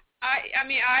 Yeah.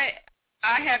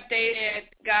 I have dated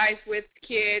guys with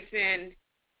kids, and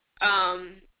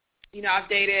I've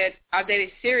dated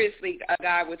seriously a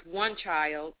guy with one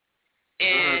child.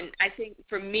 And I think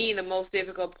for me the most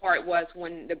difficult part was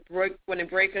when the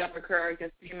breakup occurred,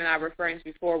 because him and I were friends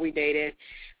before we dated,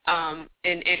 and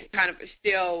kind of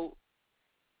still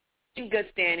in good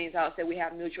standings. I would say we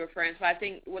have mutual friends. So I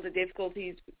think what the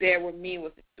difficulties there with me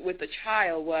with the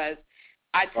child was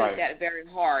I took that very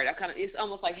hard. It's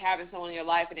almost like having someone in your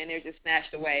life and then they're just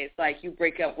snatched away. It's like you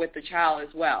break up with the child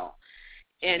as well.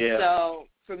 And so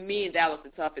for me, that was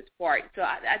the toughest part. So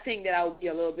I think that I would be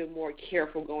a little bit more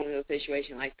careful going into a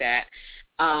situation like that.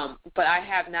 But I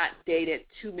have not dated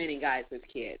too many guys with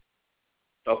kids.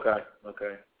 Okay.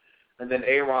 And then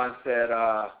Aaron said,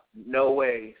 no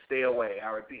way, stay away. I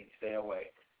repeat, stay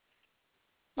away.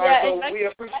 Yeah, so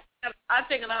I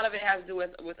think a lot of it has to do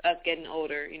with us getting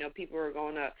older. People are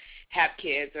going to have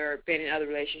kids or been in other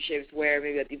relationships where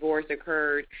maybe a divorce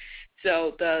occurred.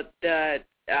 So the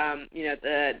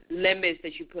limits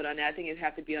that you put on that, I think it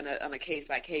has to be on a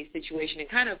case-by-case situation, and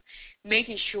kind of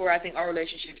making sure, I think our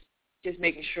relationships, just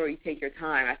making sure you take your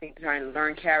time. I think trying to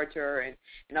learn character and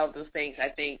all of those things, I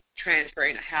think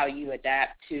transferring how you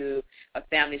adapt to a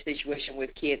family situation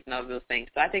with kids and all of those things.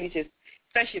 So I think it's just,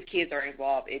 especially if kids are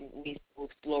involved, it needs to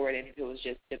move slower than if it was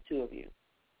just the two of you.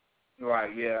 Right,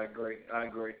 yeah, I agree.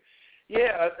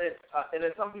 Yeah, and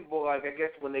then some people, I guess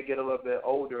when they get a little bit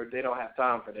older, they don't have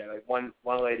time for that. Like one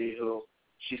lady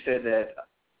she said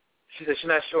she's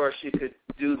not sure if she could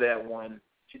do that one.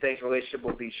 She thinks the relationship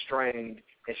will be strained,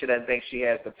 and she doesn't think she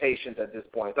has the patience at this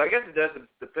point. So I guess it does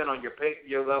depend on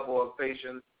your level of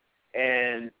patience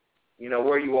and,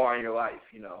 where you are in your life,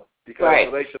 because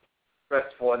the relationship is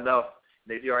stressful enough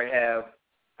that you already have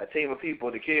a team of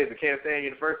people, the kids, that can't stand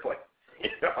you in the first place. You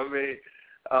know what I mean?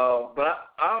 But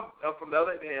I'm from the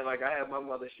other hand, like I have my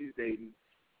mother, she's dating.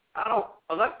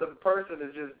 Unless the person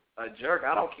is just a jerk,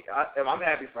 I don't care. I'm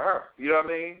happy for her. You know what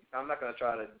I mean? I'm not going to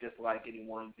try to dislike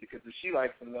anyone, because if she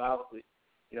likes them, obviously,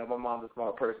 my mom's a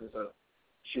smart person, so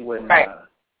she wouldn't. Right. All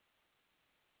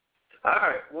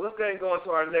right. Well, let's go ahead and go into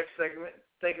our next segment.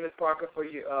 Thank you, Ms. Parker, for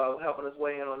you helping us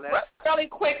weigh in on that. Really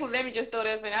quickly, let me just throw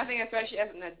this in. I think especially as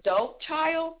an adult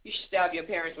child, you should stay out of your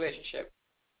parents' relationship.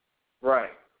 Right.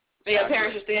 Your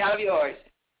parents should stay out of yours.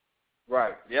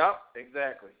 Right. Yep.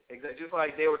 Exactly. Just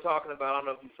like they were talking about, I don't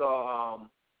know if you saw,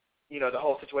 the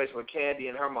whole situation with Candy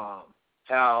and her mom.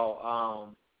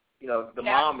 How, the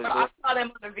mom is. I saw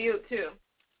them on the View too.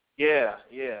 Yeah.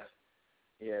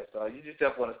 So you just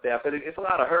definitely want to stay out, because it's a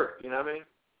lot of hurt. You know what I mean?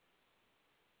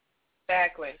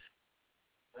 Exactly.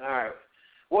 All right.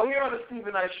 Well, here on the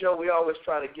Stephen Knight Show, we always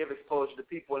try to give exposure to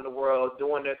people in the world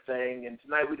doing their thing, and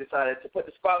tonight we decided to put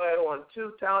the spotlight on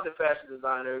two talented fashion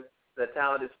designers, the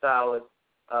talented stylists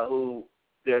who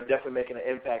they're definitely making an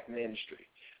impact in the industry.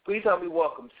 Please help me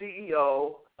welcome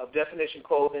CEO of Definition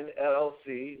Clothing,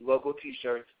 LLC, logo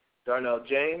T-shirts, Darnell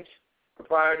James,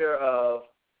 proprietor of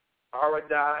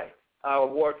Aradai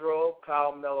Wardrobe,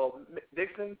 Kyle Mello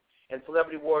Dixon, and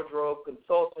celebrity wardrobe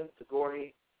consultant,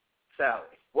 Sigourney Sally.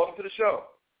 Welcome to the show.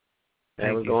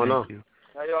 Hey, what's going on?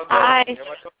 How y'all doing?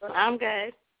 Hi, I'm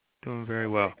good. Doing very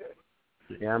well.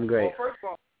 Yeah, I'm great. Well, first of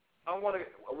all, I want to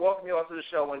welcome you all to the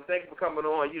show and thank you for coming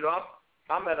on. You know,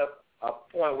 I'm at a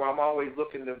point where I'm always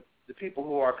looking to the people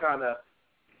who are kind of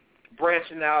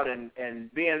branching out and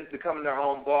becoming their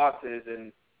own bosses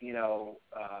and, you know,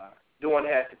 doing what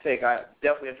it has to take. I'm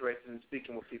definitely interested in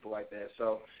speaking with people like that.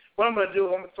 So what I'm going to do,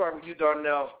 I'm going to start with you,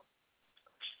 Darnell,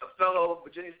 a fellow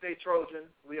Virginia State Trojan.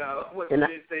 We went to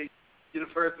Virginia State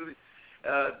University.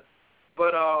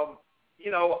 You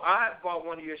know, I bought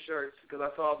one of your shirts because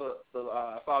I saw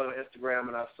I followed you on Instagram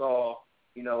and I saw,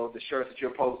 you know, the shirts that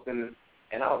you're posting,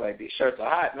 and I was like, these shirts are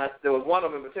hot. And there was one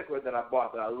of them in particular that I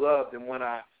bought that I loved, and when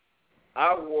I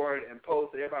wore it and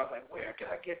posted, everybody was like, where can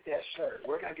I get that shirt?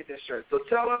 Where can I get that shirt? So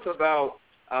tell us about,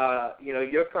 you know,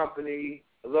 your company,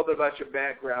 a little bit about your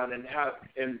background, and how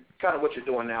and kind of what you're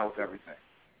doing now with everything.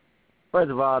 First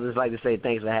of all, I'd just like to say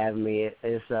thanks for having me.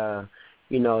 It's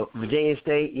you know, Virginia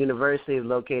State University is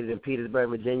located in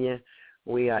Petersburg, Virginia.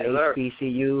 We are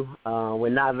HBCU. We're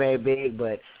not very big,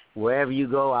 but wherever you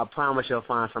go, I promise you'll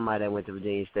find somebody that went to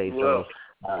Virginia State. So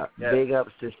big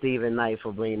ups to Stephen Knight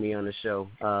for bringing me on the show.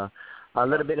 A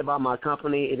little bit about my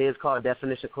company. It is called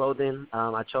Definition Clothing.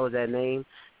 I chose that name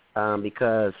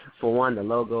because, for one, the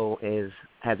logo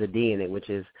has a D in it, which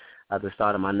is the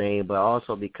start of my name, but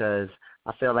also because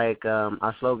I feel like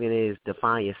our slogan is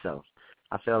define yourself.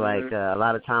 I feel like a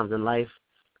lot of times in life,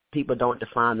 people don't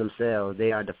define themselves.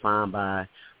 They are defined by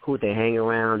who they hang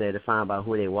around. They're defined by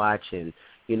who they watch, and,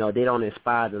 you know, they don't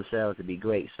inspire themselves to be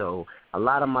great. So a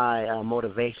lot of my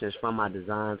motivations from my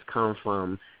designs come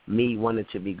from me wanting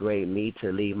to be great, me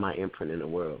to leave my imprint in the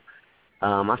world.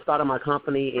 I started my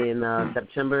company in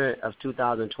September of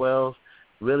 2012.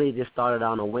 Really just started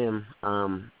on a whim.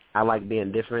 I like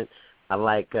being different. I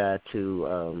like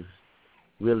to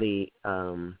really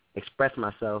express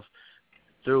myself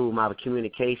through my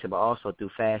communication, but also through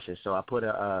fashion. So I put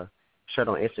a shirt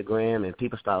on Instagram, and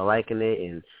people started liking it,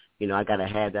 and, you know, I gotta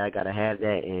have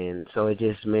that, and so it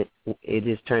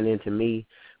just turned into me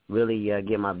really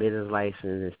getting my business license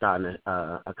and starting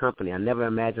a company. I never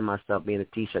imagined myself being a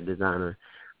T-shirt designer,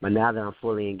 but now that I'm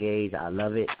fully engaged, I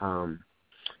love it.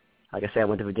 Like I said, I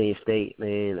went to Virginia State,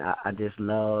 man. I just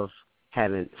love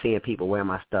seeing people wear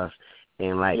my stuff.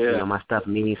 And, like, you know, my stuff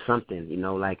means something. You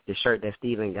know, like the shirt that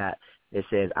Steven got that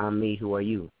says, I'm me, who are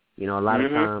you? You know, a lot of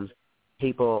times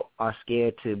people are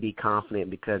scared to be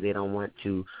confident because they don't want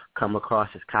to come across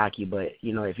as cocky. But,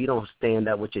 you know, if you don't stand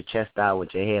up with your chest out,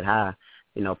 with your head high,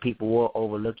 you know, people will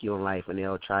overlook you in life, and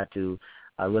they'll try to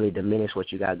really diminish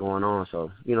what you got going on.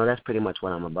 So, you know, that's pretty much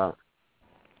what I'm about.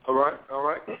 All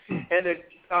right. And then,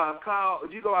 Kyle,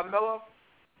 did you go out Mello?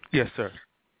 Yes, sir.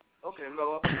 Okay,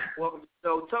 Mello, welcome.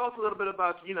 So tell us a little bit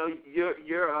about, you know,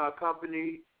 your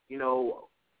company, you know,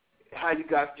 how you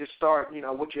got your start, you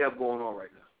know, what you have going on right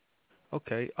now.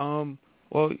 Okay.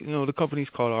 Well, you know, the company's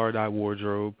called Aradai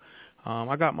Wardrobe.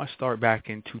 I got my start back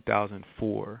in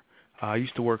 2004. I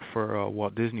used to work for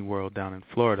Walt Disney World down in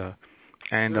Florida,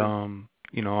 and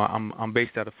you know, I'm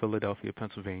based out of Philadelphia,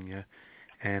 Pennsylvania,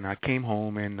 and I came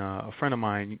home, and a friend of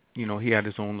mine, you know, he had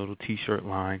his own little T-shirt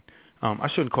line. I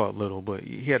shouldn't call it little, but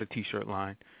he had a T-shirt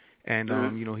line,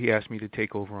 and you know, he asked me to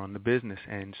take over on the business,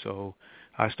 and so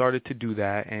I started to do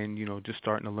that, and, you know, just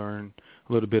starting to learn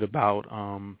a little bit about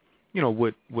you know,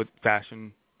 what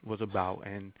fashion was about,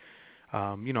 and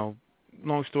you know,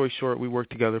 long story short, we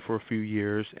worked together for a few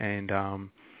years, and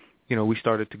you know, we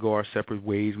started to go our separate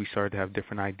ways. We started to have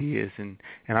different ideas, and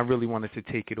I really wanted to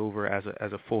take it over as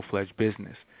a full-fledged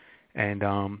business, and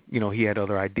you know, he had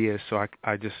other ideas, so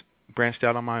I just branched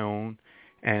out on my own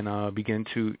and began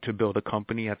to build a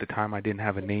company. At the time, I didn't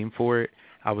have a name for it.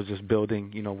 I was just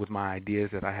building, you know, with my ideas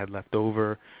that I had left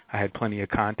over. I had plenty of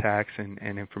contacts and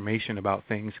information about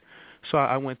things, so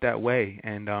I went that way.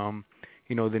 And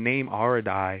you know, the name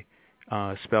Aradai,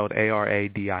 spelled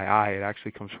Aradii, it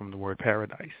actually comes from the word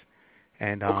paradise.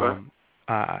 And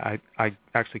I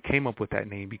actually came up with that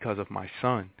name because of my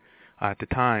son. At the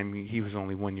time, he was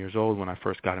only 1 year old when I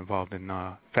first got involved in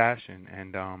fashion,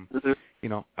 and you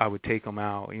know, I would take him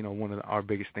out. You know, one of our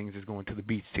biggest things is going to the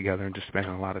beach together and just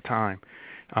spending a lot of time.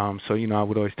 So, you know, I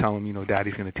would always tell him, you know,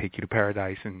 Daddy's going to take you to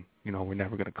paradise, and we're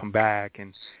never going to come back,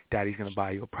 and Daddy's going to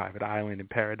buy you a private island in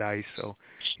paradise. So,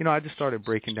 I just started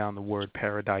breaking down the word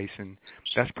paradise, and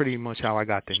that's pretty much how I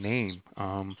got the name.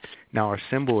 Now our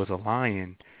symbol is a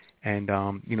lion, and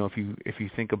if you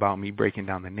think about me breaking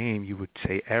down the name, you would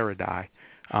say Eridai.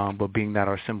 But being that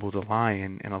our symbol is a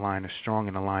lion, and a lion is strong,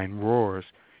 and a lion roars,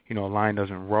 a lion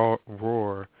doesn't roar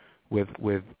with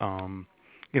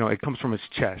it comes from its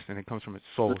chest and it comes from its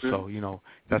soul. Mm-hmm. So,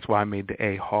 that's why I made the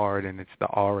A hard, and it's the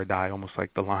Eridai, almost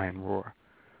like the lion roar.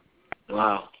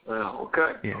 Wow.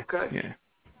 Okay. Yeah. Okay. Yeah.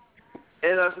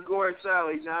 And Zagori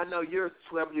Sally, now I know you're a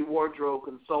celebrity wardrobe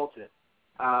consultant,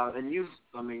 and you,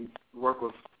 work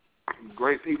with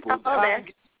great people. Hello there.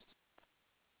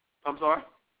 I'm sorry?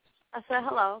 I said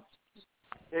hello.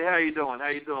 Hey, how you doing?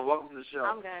 Welcome to the show.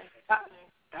 I'm good.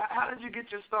 How did you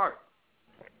get your start?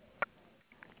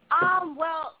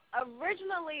 Well,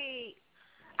 originally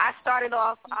I started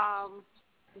off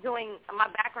doing, my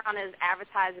background is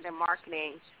advertising and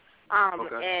marketing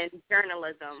and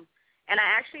journalism. And I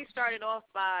actually started off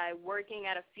by working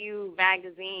at a few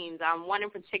magazines. One in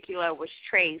particular was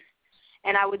Trace.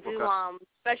 And I would do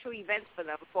special events for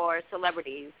them, for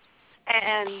celebrities.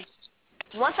 And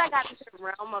once I got into the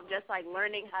realm of just,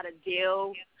 learning how to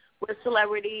deal with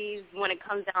celebrities when it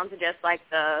comes down to just,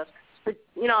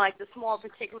 the small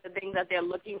particular things that they're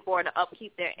looking for to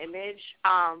upkeep their image,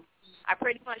 I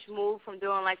pretty much moved from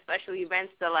doing, special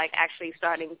events to, actually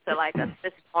starting to,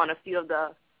 assist on a few of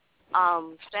the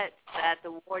sets that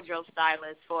the wardrobe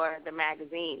stylist for the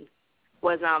magazine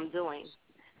was doing.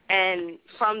 And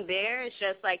from there, it's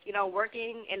just,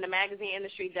 working in the magazine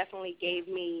industry definitely gave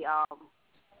me,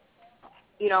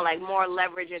 more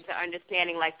leverage into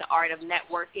understanding, the art of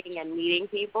networking and meeting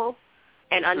people.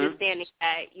 And understanding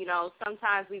that,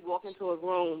 sometimes we walk into a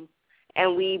room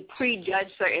and we prejudge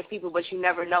certain people, but you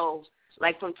never know,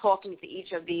 from talking to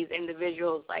each of these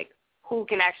individuals, who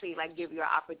can actually, give you an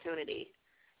opportunity.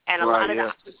 And a lot of the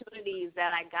opportunities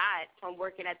that I got from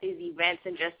working at these events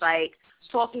and just,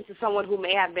 talking to someone who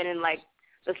may have been in,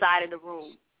 the side of the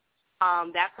room,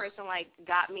 that person,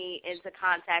 got me into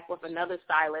contact with another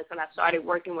stylist, and I started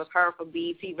working with her for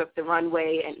BET Rip the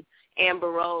Runway and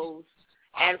Amber Rose.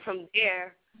 And from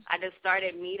there, I just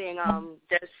started meeting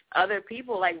just other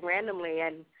people, randomly,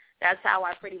 and that's how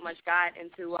I pretty much got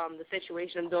into the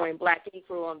situation of doing Black Ink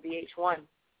Crew on VH1.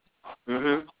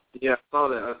 Mhm. Yeah, I saw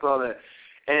that.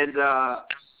 And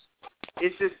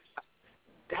it's just,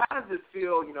 how does it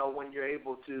feel, when you're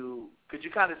able to, because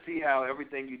you kind of see how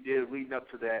everything you did leading up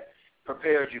to that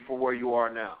prepared you for where you are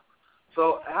now.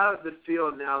 So how does it feel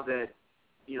now that,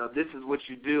 this is what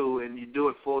you do, and you do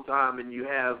it full time, and you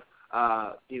have,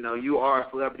 you are a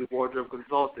celebrity wardrobe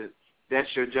consultant.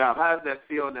 That's your job. How does that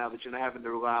feel now that you're not having to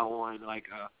rely on a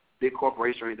big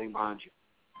corporation or anything behind you?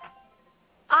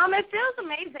 It feels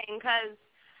amazing because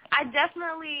I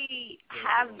definitely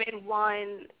have been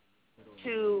one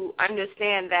to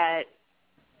understand that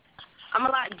I'm a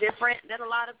lot different than a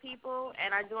lot of people,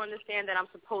 and I do understand that I'm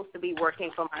supposed to be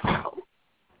working for myself.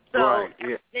 So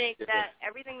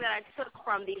everything that I took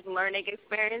from these learning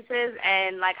experiences,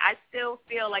 and I still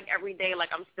feel every day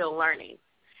I'm still learning.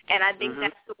 And I think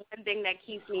that's the one thing that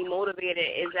keeps me motivated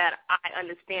is that I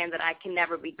understand that I can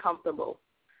never be comfortable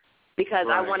because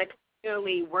I want to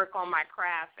continually work on my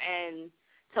craft and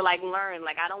to learn.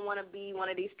 I don't want to be one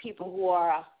of these people who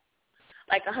are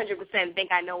 100%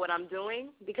 think I know what I'm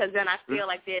doing, because then I feel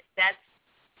that's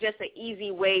just an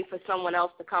easy way for someone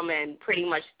else to come in pretty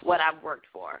much what I've worked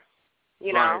for,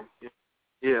 you know?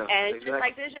 Yeah. And it's just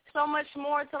there's just so much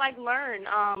more to learn.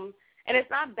 And it's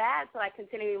not bad to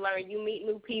continually learn. You meet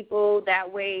new people.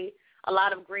 That way a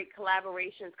lot of great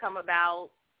collaborations come about,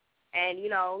 and,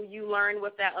 you learn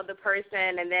with that other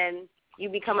person, and then you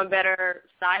become a better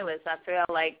stylist. I feel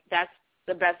like that's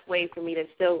the best way for me to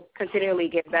still continually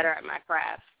get better at my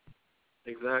craft.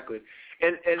 Exactly.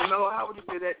 And Melo, how would you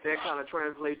say that kind of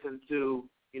translates into,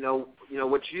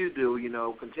 what you do,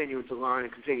 continuing to learn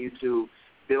and continue to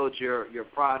build your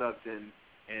product and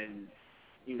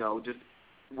just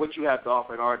what you have to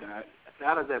offer at Ardai?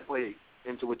 How does that play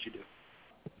into what you do?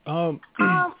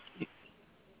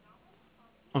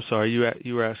 I'm sorry,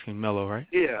 you were asking Melo, right?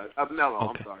 Yeah, Melo.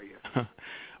 Okay. I'm sorry. Yeah.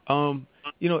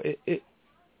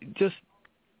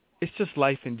 It's just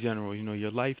life in general.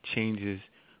 Your life changes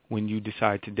when you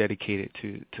decide to dedicate it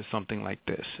to something like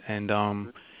this. And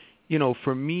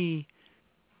for me,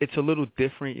 it's a little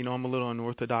different. I'm a little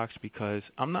unorthodox because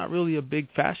I'm not really a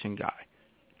big fashion guy.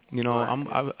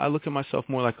 I look at myself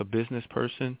more like a business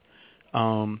person.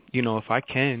 If I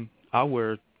can, I'll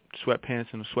wear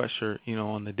sweatpants and a sweatshirt,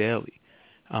 on the daily.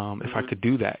 If I could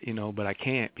do that, but I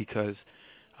can't because,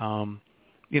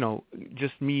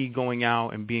 just me going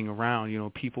out and being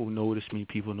around, people notice me,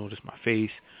 people notice my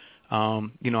face.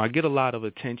 I get a lot of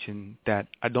attention that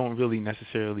I don't really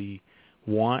necessarily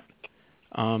want.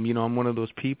 I'm one of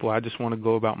those people. I just want to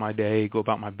go about my day, go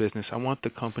about my business. I want the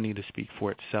company to speak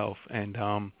for itself. And,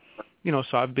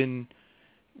 so I've been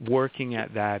working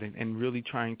at that and really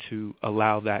trying to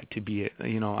allow that to be it.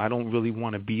 I don't really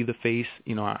want to be the face.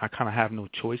 I kind of have no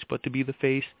choice but to be the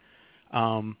face.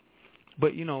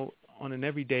 But, on an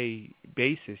everyday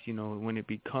basis, when it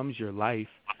becomes your life,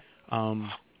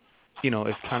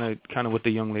 it's kind of what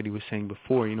the young lady was saying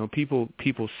before.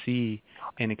 People see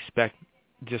and expect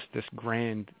just this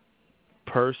grand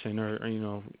person or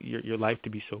your life to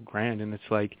be so grand, and it's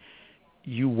like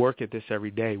you work at this every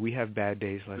day. We have bad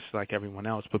days just like everyone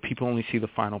else, but people only see the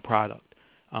final product.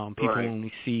 People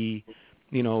only see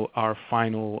our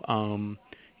final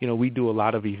we do a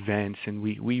lot of events, and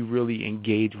we really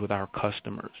engage with our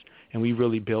customers, and we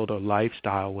really build a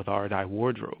lifestyle with R.I.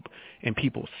 Wardrobe, and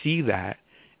people see that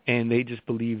and they just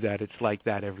believe that it's like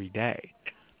that every day.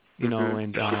 And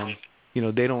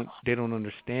they don't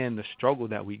understand the struggle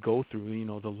that we go through,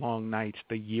 the long nights,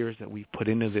 the years that we've put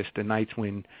into this, the nights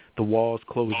when the walls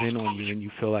close in on you and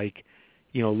you feel like,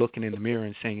 looking in the mirror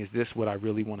and saying, is this what I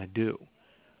really want to do?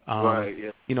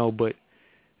 But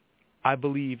I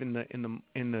believe in the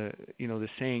the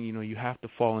saying, you have to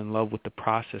fall in love with the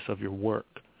process of your work.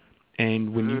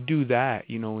 And when you do that,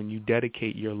 and you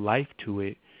dedicate your life to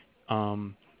it,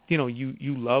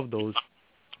 you love those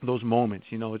moments.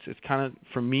 It's kind of,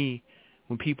 for me,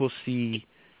 when people see,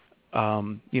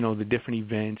 the different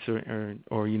events or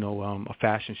a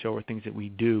fashion show or things that we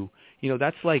do,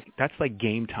 that's like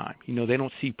game time. They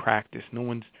don't see practice. No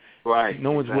one's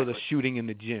with us shooting in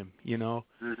the gym.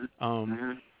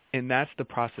 And that's the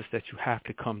process that you have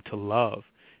to come to love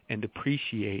and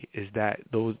appreciate, is that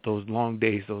those long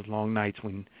days, those long nights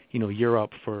when you're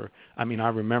up for. I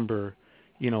remember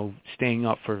staying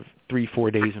up for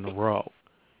 3-4 days in a row.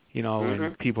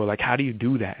 And people are like, how do you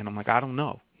do that? And I'm like, I don't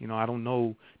know. I don't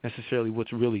know necessarily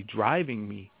what's really driving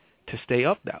me to stay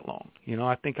up that long.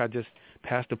 I think I just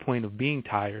passed the point of being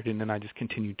tired, and then I just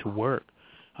continued to work.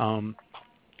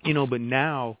 But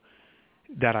now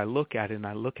that I look at it, and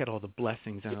I look at all the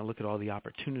blessings, and I look at all the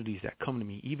opportunities that come to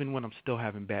me, even when I'm still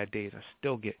having bad days, I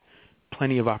still get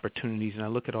plenty of opportunities, and I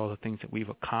look at all the things that we've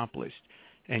accomplished.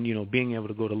 And, being able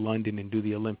to go to London and do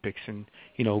the Olympics, and,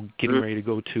 getting ready to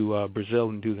go to Brazil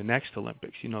and do the next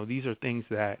Olympics. These are things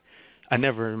that I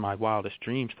never in my wildest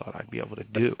dreams thought I'd be able to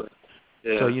do.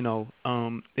 Yeah. So,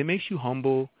 it makes you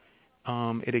humble.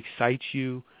 It excites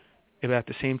you. But at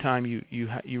the same time, you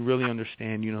really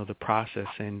understand, the process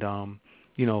and,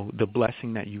 the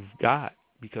blessing that you've got,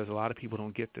 because a lot of people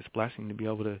don't get this blessing to be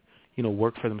able to,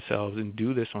 work for themselves and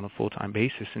do this on a full-time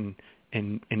basis and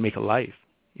make a life.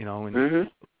 And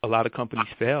a lot of companies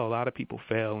fail, a lot of people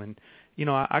fail, and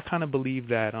I kind of believe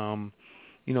that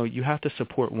you have to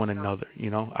support one another.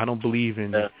 I don't believe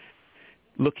in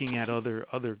looking at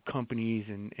other companies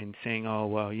and saying, oh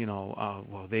well,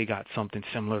 well, they got something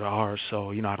similar to ours,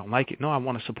 so I don't like it. No, I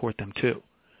want to support them too.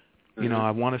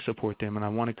 I want to support them, and I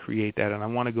want to create that, and I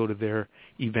want to go to their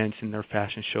events and their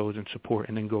fashion shows and support,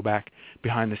 and then go back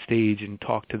behind the stage and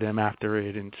talk to them after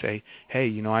it and say, hey,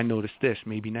 I noticed this.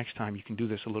 Maybe next time you can do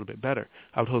this a little bit better.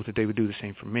 I would hope that they would do the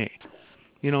same for me.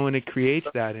 And it creates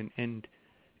that, and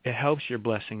it helps your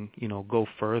blessing, go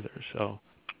further. So,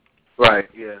 right,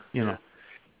 yeah.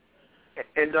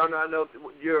 And Donna, I know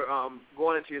you're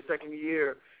going into your second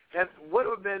year. What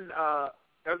have been?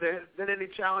 Have there been any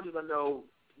challenges? I know,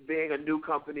 being a new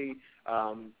company,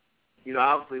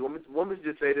 obviously, let me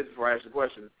just say this before I ask the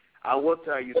question. I will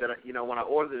tell you that, when I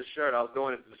ordered this shirt, I was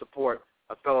doing it to support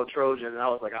a fellow Trojan, and I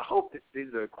was like, I hope that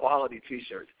these are quality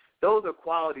T-shirts. Those are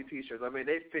quality T-shirts.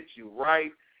 They fit you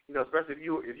right. Especially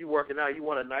if you're working out, you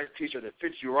want a nice T-shirt that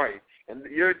fits you right, and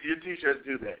your T-shirts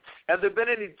do that. Have there been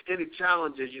any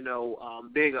challenges,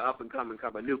 being an up-and-coming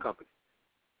company, a new company?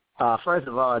 First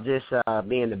of all, just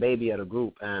being the baby of the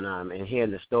group and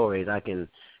hearing the stories, I can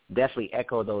definitely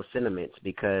echo those sentiments,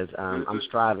 because I'm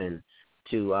striving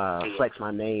to flex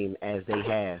my name as they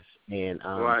have, and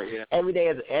every day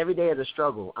is a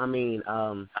struggle.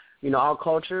 Our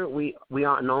culture, we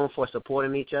aren't known for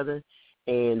supporting each other,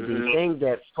 and the thing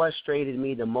that frustrated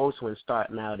me the most when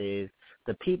starting out is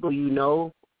the people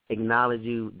acknowledge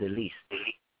you the least,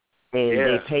 and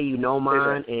they pay you no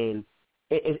mind, and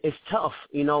it's tough,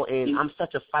 and I'm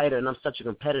such a fighter and I'm such a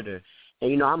competitor.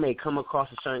 And, I may come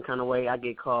across a certain kind of way. I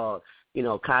get called,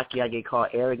 cocky. I get called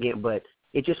arrogant. But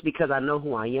it's just because I know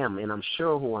who I am, and I'm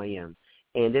sure who I am.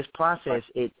 And this process,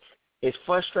 it's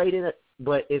frustrating,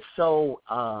 but it's so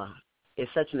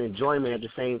it's such an enjoyment at the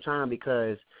same time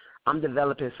because I'm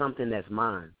developing something that's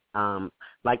mine.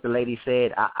 Like the lady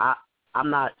said, I'm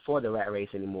not for the rat race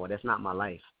anymore. That's not my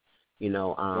life. You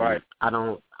know, right.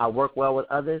 I work well with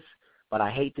others, but I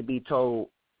hate to be told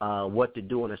what to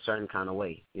do in a certain kind of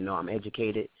way. You know, I'm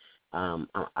educated.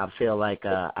 I feel like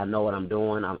I know what I'm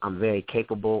doing. I'm very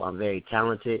capable. I'm very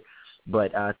talented.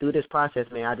 But through this process,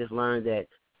 man, I just learned that,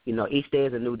 you know, each day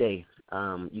is a new day.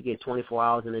 You get 24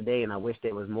 hours in a day, and I wish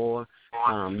there was more.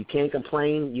 You can't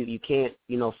complain. You can't,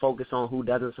 you know, focus on who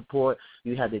doesn't support.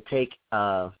 You have to take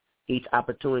each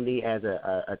opportunity as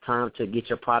a time to get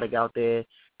your product out there,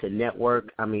 to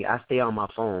network. I mean, I stay on my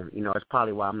phone. You know, it's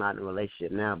probably why I'm not in a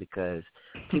relationship now, because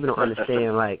people don't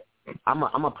understand, like, I'm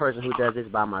a person who does this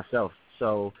by myself.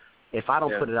 So if I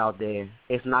don't put it out there,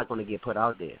 it's not going to get put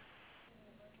out there.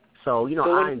 So, you know,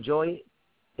 I enjoy it.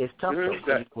 It's tough,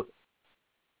 though.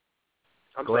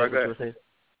 I'm go sorry, ahead. What you were saying?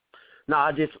 No,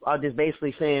 I just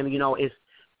basically saying, you know, it's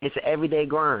an everyday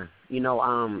grind. You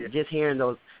know, just hearing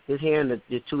the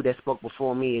two that spoke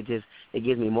before me, it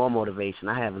gives me more motivation.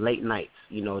 I have late nights,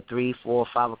 you know, 3, 4,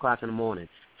 5 o'clock in the morning.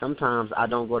 Sometimes I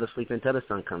don't go to sleep until the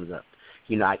sun comes up.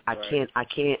 You know,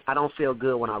 I don't feel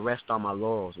good when I rest on my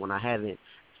laurels, when I haven't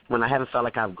felt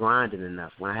like I've grinded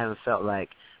enough, when I haven't felt like,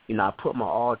 you know, I put my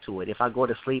all to it. If I go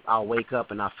to sleep, I'll wake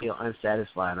up and I feel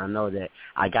unsatisfied. I know that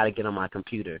I got to get on my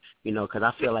computer, you know, because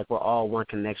I feel like we're all one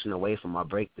connection away from our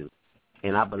breakthrough.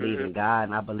 And I believe in God,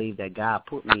 and I believe that God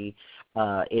put me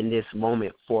in this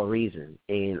moment for a reason.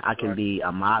 And I can be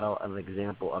a model, an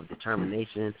example of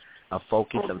determination, of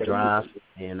focus, of drive.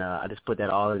 And I just put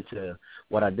that all into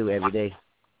what I do every day.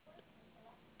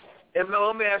 And Mel,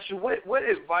 let me ask you, what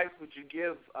advice would you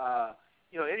give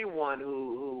you know, anyone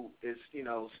who is, you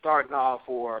know, starting off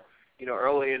or, you know,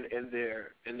 early in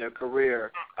their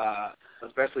career,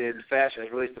 especially in fashion, as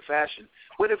it relates to fashion,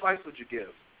 what advice would you give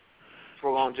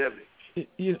for longevity?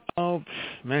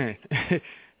 Man,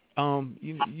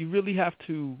 you really have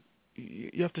to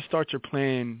start your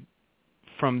plan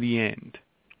from the end.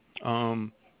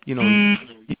 You know,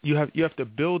 you have to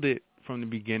build it from the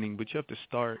beginning, but you have to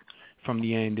start from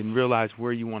the end and realize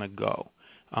where you want to go.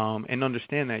 And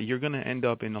understand that you're going to end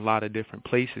up in a lot of different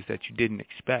places that you didn't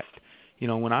expect. You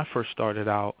know, when I first started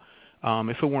out,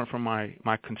 if it weren't for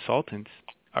my consultants,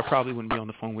 I probably wouldn't be on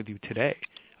the phone with you today,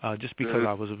 just because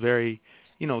I was very,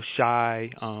 you know, shy,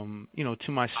 you know,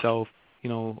 to myself, you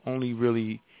know, only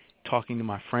really talking to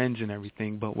my friends and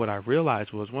everything. But what I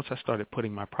realized was once I started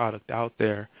putting my product out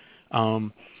there,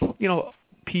 you know,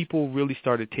 people really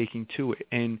started taking to it.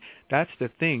 And that's the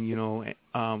thing, you know,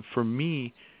 for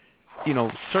me, you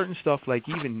know, certain stuff, like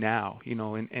even now, you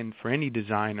know, and for any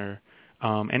designer,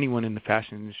 anyone in the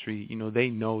fashion industry, you know, they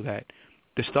know that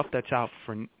the stuff that's out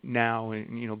for now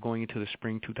and, you know, going into the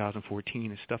spring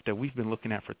 2014 is stuff that we've been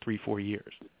looking at for 3-4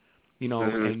 years, you know,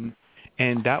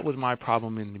 and that was my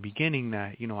problem in the beginning,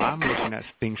 that, you know, I'm looking at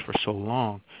things for so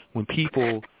long. When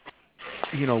people,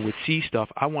 you know, would see stuff,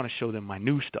 I want to show them my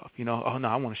new stuff, you know, oh, no,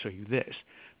 I want to show you this.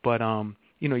 But,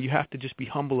 you know, you have to just be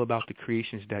humble about the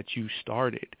creations that you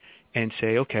started and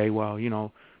say, okay, well, you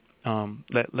know,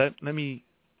 let me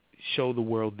show the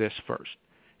world this first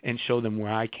and show them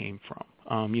where I came from.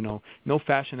 You know, no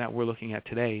fashion that we're looking at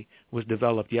today was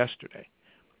developed yesterday,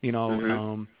 you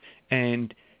know,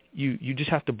 and you just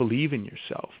have to believe in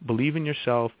yourself. Believe in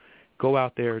yourself. Go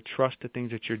out there, trust the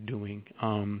things that you're doing.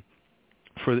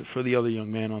 For the other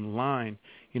young man on the line,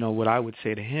 you know, what I would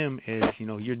say to him is, you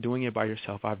know, you're doing it by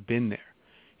yourself. I've been there.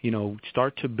 You know,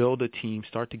 start to build a team,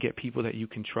 start to get people that you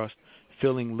can trust,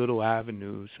 filling little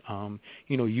avenues.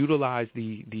 You know, utilize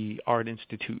the art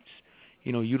institutes,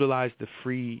 you know, utilize the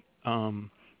free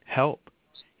help,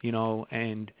 you know,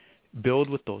 and build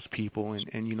with those people.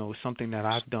 And, you know, something that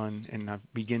I've done and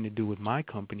I've begun to do with my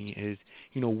company is,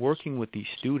 you know, working with these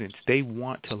students. They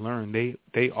want to learn.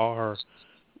 They are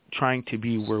trying to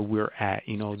be where we're at.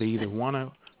 You know, they either want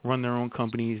to run their own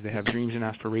companies, they have dreams and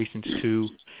aspirations too,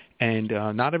 and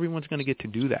not everyone's going to get to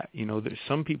do that. You know,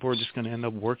 some people are just going to end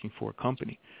up working for a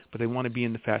company, but they want to be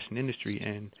in the fashion industry.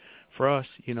 And for us,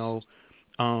 you know,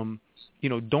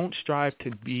 don't strive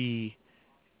to be,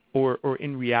 or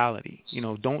in reality, you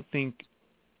know, don't think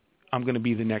I'm going to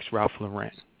be the next Ralph Lauren,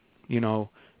 you know,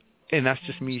 and that's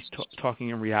just me talking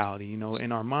in reality. You know,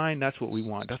 in our mind, that's what we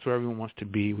want. That's where everyone wants to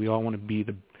be. We all want to be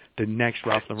the next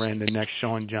Ralph Lauren, the next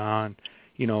Sean John,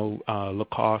 you know,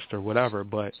 Lacoste or whatever.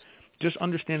 But just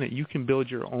understand that you can build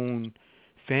your own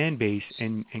fan base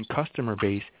and customer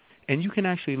base, and you can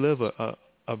actually live a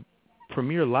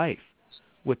premier life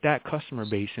with that customer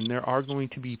base. And there are going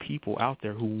to be people out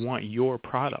there who want your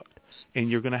product, and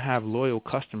you're going to have loyal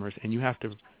customers, and you have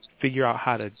to figure out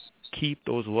how to keep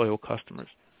those loyal customers.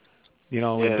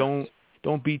 And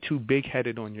don't be too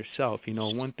big-headed on yourself.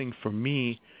 One thing for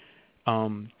me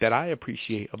that I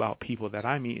appreciate about people that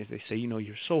I meet is they say,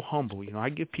 you're so humble. I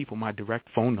give people my direct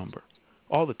phone number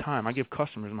all the time. I give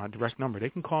customers my direct number. They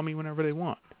can call me whenever they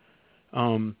want.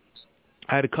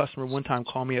 I had a customer one time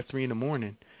call me at 3 a.m,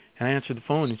 and I answered the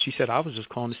phone, and she said, I was just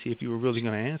calling to see if you were really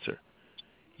going to answer.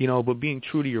 But being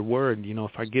true to your word,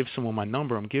 if I give someone my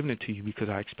number, I'm giving it to you because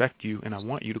I expect you and I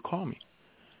want you to call me.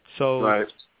 So, right.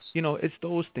 It's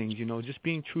those things, just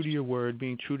being true to your word,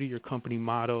 being true to your company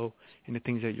motto and the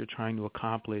things that you're trying to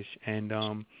accomplish. And,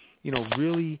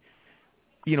 really,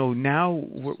 now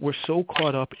we're so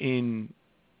caught up in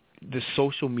the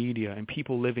social media and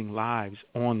people living lives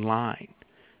online,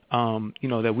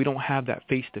 that we don't have that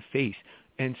face-to-face.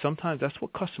 And sometimes that's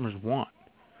what customers want.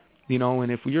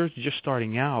 And if you're just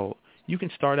starting out, you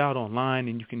can start out online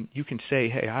and you can say,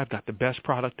 hey, I've got the best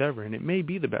product ever, and it may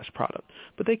be the best product,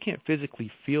 but they can't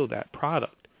physically feel that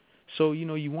product. So,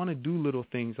 you want to do little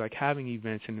things like having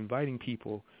events and inviting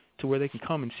people to where they can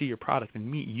come and see your product and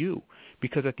meet you,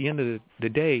 because at the end of the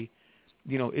day,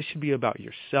 it should be about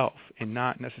yourself and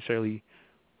not necessarily,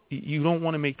 you don't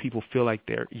want to make people feel like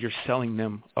you're selling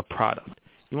them a product.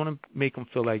 You want to make them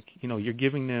feel like, you're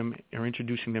giving them or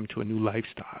introducing them to a new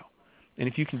lifestyle. And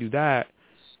if you can do that,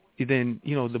 then,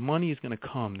 the money is going to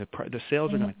come. The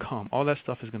sales are going to come. All that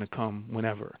stuff is going to come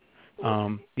whenever.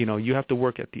 You have to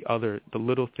work at the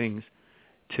little things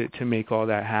to make all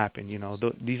that happen.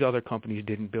 These other companies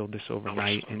didn't build this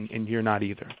overnight, and you're not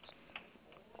either.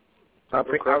 I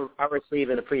receive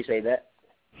and appreciate that.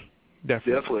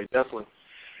 Definitely.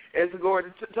 And so,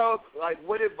 Gordon, tell us,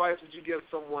 what advice would you give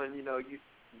someone,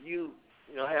 you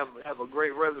have a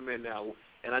great resume now,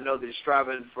 and I know that you're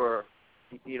striving for,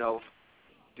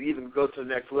 to even go to the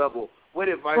next level. What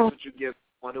advice would you give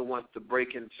someone who wants to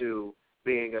break into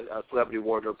being a celebrity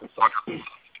wardrobe consultant?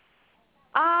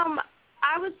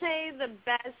 I would say the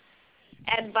best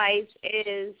advice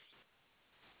is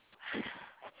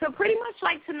to pretty much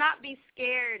to not be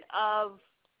scared of,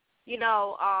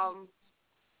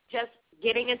 just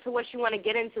getting into what you want to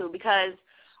get into, because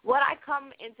what I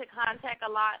come into contact a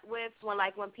lot with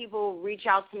when people reach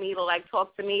out to me to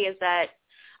talk to me is that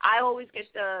I always get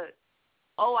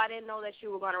I didn't know that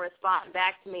you were going to respond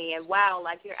back to me, and wow,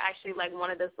 you're actually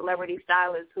one of the celebrity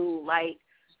stylists who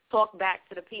talk back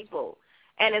to the people.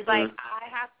 And it's I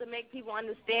have to make people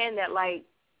understand that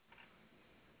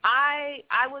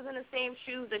I was in the same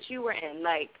shoes that you were in.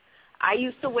 I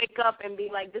used to wake up and be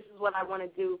this is what I want to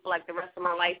do for the rest of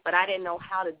my life, but I didn't know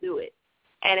how to do it.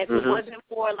 And if it wasn't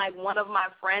for one of my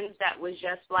friends that was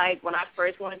just when I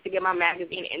first wanted to get my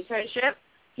magazine internship,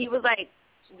 he was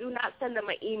do not send them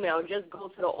an email, just go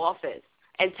to the office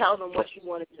and tell them what you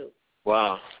want to do.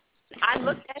 Wow. I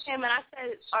looked at him and I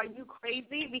said, are you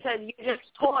crazy? Because you just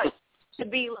taught to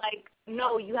be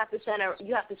no, you have to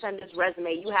send this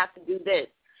resume, you have to do this.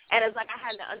 And it's I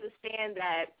had to understand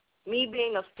that me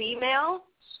being a female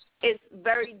is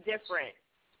very different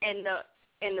in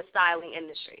the styling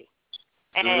industry.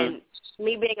 And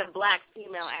me being a black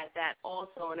female at that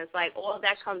also. And it's all of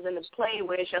that comes into play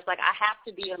where it's just I have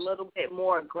to be a little bit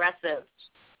more aggressive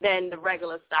than the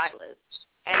regular stylist.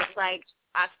 And it's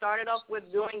I started off with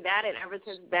doing that, and ever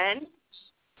since then,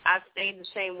 I've stayed the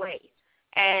same way.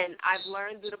 And I've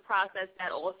learned through the process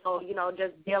that also,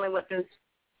 just dealing with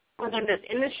within this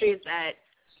industry is that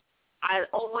I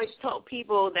always tell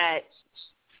people that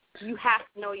you have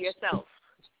to know yourself.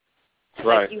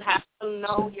 Right. You have to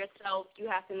know yourself. You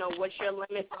have to know what your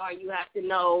limits are. You have to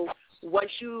know what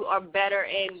you are better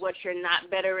in, what you're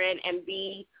not better in, and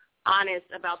be honest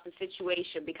about the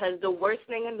situation. Because the worst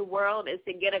thing in the world is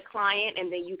to get a client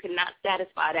and then you cannot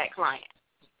satisfy that client.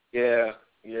 Yeah.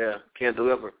 Can't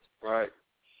deliver. Right.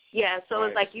 Yeah, so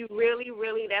it's you really,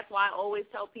 really, that's why I always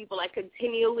tell people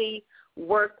continually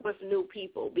work with new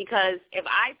people. Because if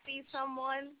I see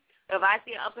an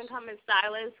up-and-coming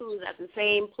stylist who's at the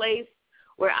same place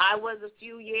where I was a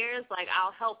few years,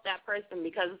 I'll help that person,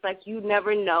 because it's you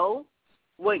never know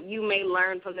what you may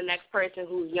learn from the next person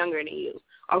who's younger than you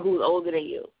or who's older than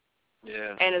you.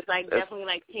 Yeah. And it's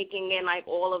definitely taking in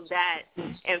all of that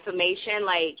information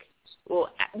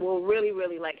will really,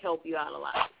 really help you out a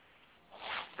lot.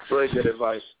 Really good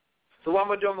advice. So what I'm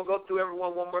going to do, I'm going to go through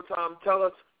everyone one more time. Tell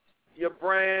us your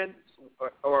brand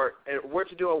or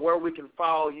what you do and where we can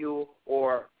follow you,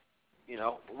 or,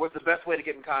 what's the best way to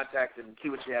get in contact and see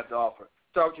what you have to offer.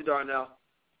 Start with you, Darnell.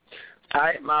 All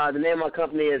right. The name of my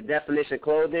company is Definition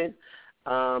Clothing,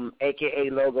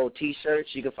 a.k.a. Logo T-Shirts.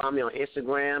 You can find me on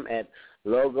Instagram at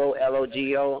Logo,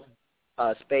 L-O-G-O,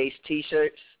 space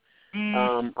T-Shirts.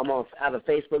 I have a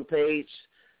Facebook page.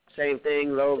 Same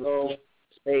thing, logo,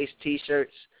 space,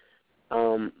 T-shirts.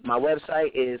 My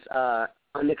website is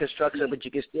under construction, but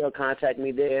you can still contact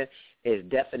me there. It's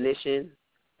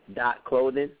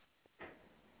definition.clothing.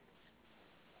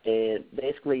 And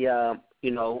basically,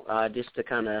 just to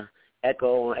kind of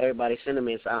echo on everybody's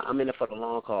sentiments, I'm in it for the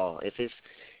long haul. If this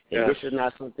is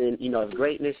not something, if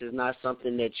greatness is not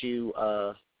something that you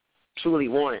truly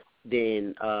want,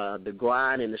 then the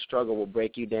grind and the struggle will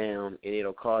break you down, and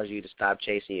it'll cause you to stop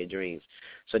chasing your dreams.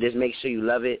 So just make sure you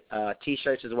love it.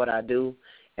 T-shirts is what I do,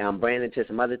 and I'm branding to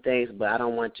some other things, but I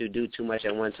don't want to do too much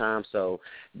at one time. So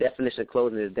Definition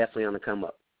Clothing is definitely on the come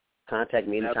up. Contact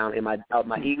me anytime. And my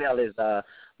email is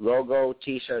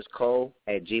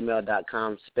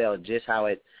logotshirtsco@gmail.com, spelled just how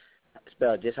it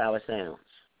sounds.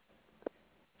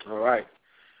 All right.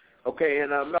 Okay, and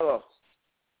Mello.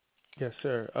 Yes,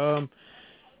 sir.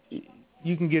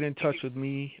 You can get in touch with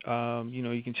me.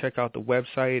 You can check out the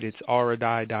website. It's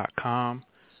aradii.com.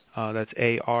 That's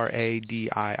ARADII.com.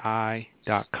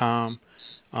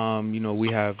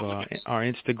 We have our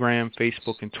Instagram,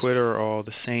 Facebook, and Twitter are all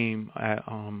the same at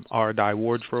Aradii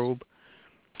Wardrobe.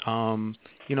 I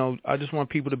just want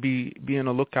people to be on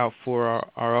the lookout for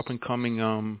our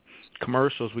up-and-coming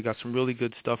commercials. We got some really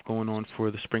good stuff going on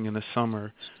for the spring and the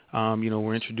summer.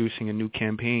 We're introducing a new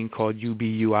campaign called You Be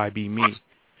You, I Be Me.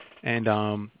 And,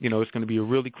 it's going to be a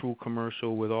really cool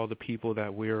commercial with all the people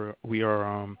that we are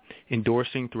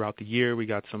endorsing throughout the year. We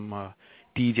got some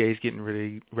DJs getting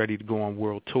ready to go on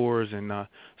world tours and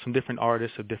some different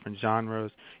artists of different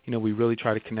genres. We really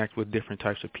try to connect with different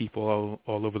types of people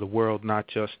all over the world, not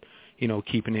just,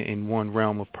 keeping it in one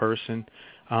realm of person.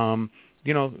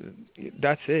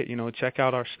 That's it. Check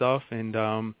out our stuff and,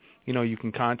 you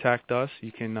can contact us.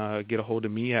 You can get a hold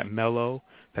of me at Mello.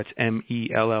 That's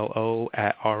MELLO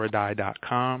at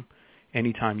aradii.com.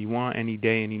 Anytime you want, any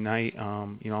day, any night.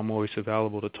 I'm always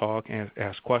available to talk and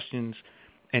ask questions.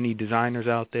 Any designers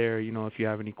out there, if you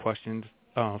have any questions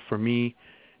for me,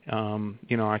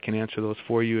 I can answer those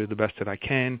for you the best that I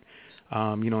can.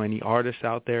 Any artists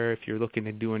out there, if you're looking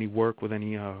to do any work with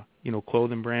any,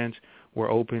 clothing brands, we're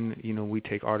open. We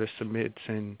take artist submits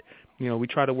and, we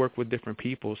try to work with different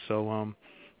people. So,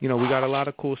 we got a lot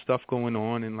of cool stuff going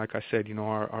on. And like I said,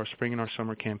 our spring and our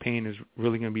summer campaign is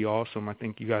really going to be awesome. I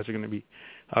think you guys are going to be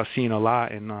seeing a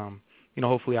lot. And,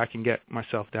 hopefully I can get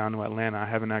myself down to Atlanta. I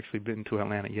haven't actually been to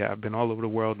Atlanta yet. I've been all over the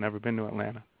world, never been to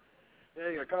Atlanta. Yeah,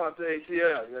 you got to come out to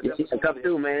ATL. Come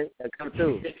through, man. Come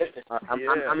through.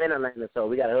 I'm in Atlanta, so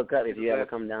we got to hook up if you ever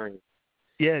come down here.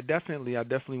 Yeah, definitely. I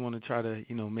definitely want to try to,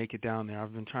 make it down there.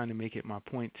 I've been trying to make it my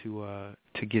point to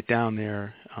get down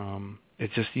there.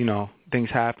 It's just, things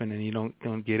happen and you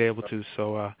don't get able to.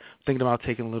 So thinking about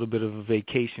taking a little bit of a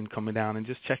vacation coming down and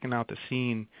just checking out the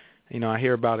scene. I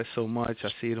hear about it so much.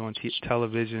 I see it on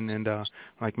television and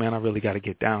like, man, I really got to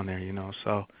get down there,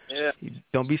 So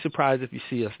don't be surprised if you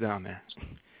see us down there.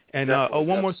 And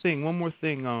one more thing.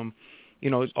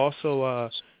 Also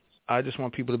I just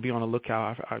want people to be on the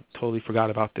lookout. I totally forgot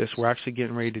about this. We're actually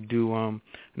getting ready to do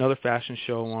another fashion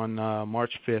show on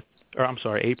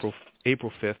April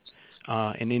 5th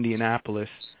in Indianapolis.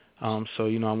 So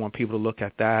I want people to look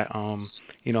at that.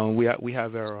 We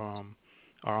have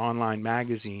our online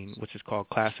magazine, which is called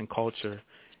Class and Culture,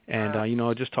 and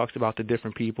it just talks about the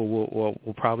different people.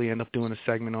 We'll probably end up doing a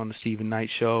segment on the Stephen Knight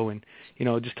Show, and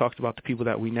it just talks about the people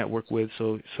that we network with.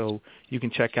 So you can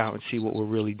check out and see what we're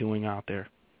really doing out there.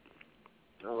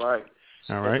 All right.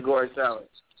 Glory Salad.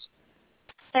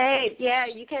 Hey, yeah,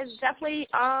 you can definitely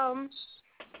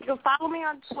you can follow me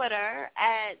on Twitter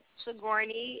at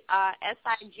Sigourney,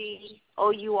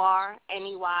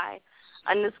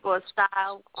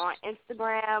 SIGOURNEY_style, on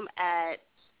Instagram at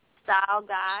Style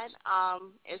Guide.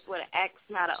 It's with an X,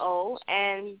 not an O.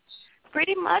 And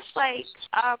pretty much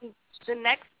the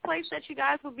next place that you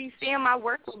guys will be seeing my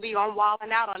work will be on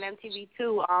Wildin' Out on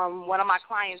MTV2. One of my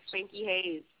clients, Frankie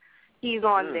Hayes, he's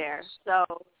on there. So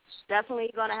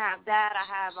definitely going to have that. I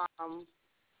have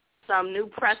some new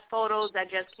press photos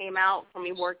that just came out from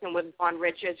me working with Vaughn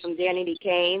Richards from Danny D.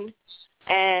 Kane.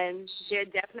 And there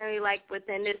definitely,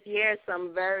 within this year,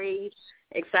 some very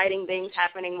exciting things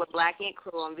happening with Black Ink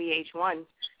Crew on VH1.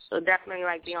 So definitely,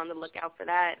 be on the lookout for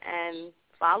that. And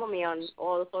follow me on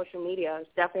all the social media.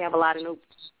 Definitely have a lot of new,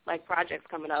 projects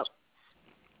coming up.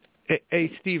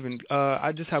 Hey, Stephen,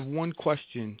 I just have one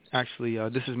question, actually.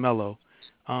 This is Mello.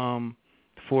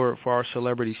 For our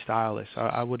celebrity stylist,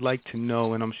 I would like to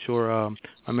know, and I'm sure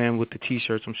my man with the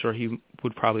T-shirts, I'm sure he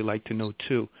would probably like to know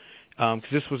too,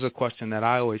 because this was a question that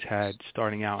I always had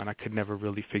starting out, and I could never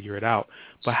really figure it out.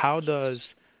 But how does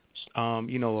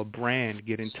a brand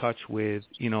get in touch with,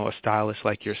 a stylist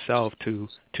like yourself to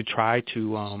try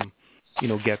to,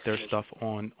 get their stuff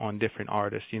on different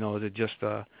artists? Is it just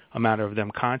a matter of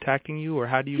them contacting you, or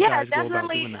how do you guys go about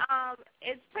doing that?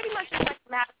 It's pretty much just like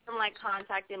a matter of them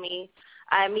contacting me,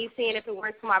 me seeing if it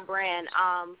works for my brand.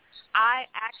 I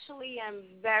actually am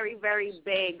very, very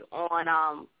big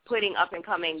on putting up and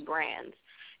coming brands.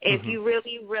 If you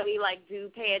really, really do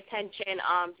pay attention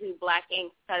to Black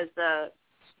Ink, because the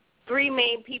 3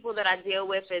 main people that I deal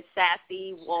with is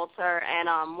Sassy, Walter,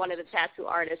 and one of the tattoo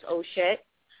artists, Oh Shit.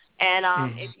 And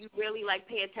if you really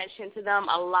pay attention to them,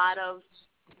 a lot of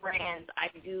brands I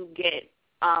do get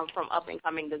from up and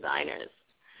coming designers.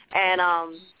 And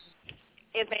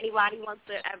if anybody wants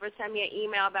to ever send me an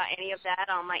email about any of that,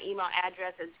 my email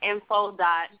address is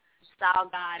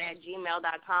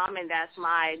info.stylegod@gmail.com, and that's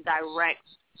my direct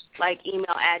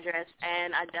email address,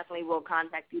 and I definitely will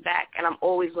contact you back. And I'm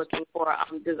always looking for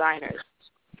designers.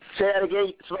 Say that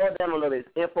again. Slow it down a little bit.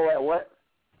 Info at what?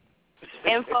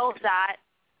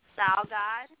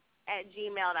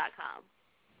 info.stylegod@gmail.com.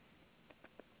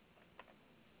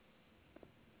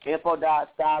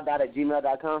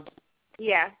 info.stylegod@gmail.com?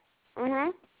 Yeah.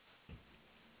 Well,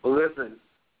 listen,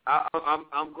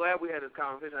 I'm glad we had this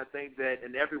conversation. I think that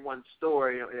in everyone's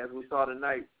story, as we saw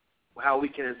tonight, how we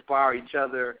can inspire each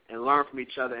other and learn from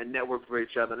each other and network for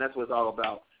each other, and that's what it's all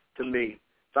about to me.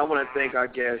 So I want to thank our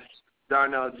guests,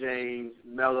 Darnell James,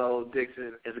 Mello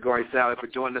Dixon, and Zagori Sally for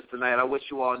joining us tonight. I wish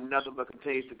you all nothing but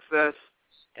continued success,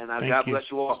 and God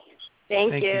bless you all.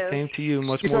 Thank you. Same to you.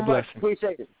 Much more blessings.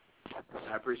 Appreciate it.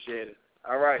 I appreciate it.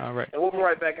 All right. And we'll be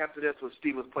right back after this with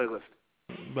Steven's Playlist.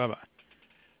 Bye-bye.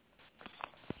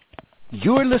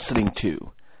 You're listening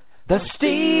to The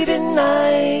Steven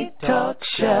Knight Talk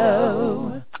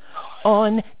Show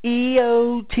on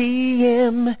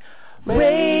EOTM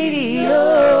Radio.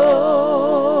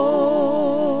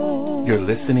 You're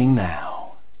listening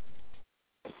now.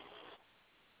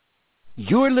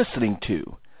 You're listening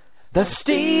to The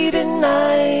Steven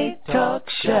Knight Talk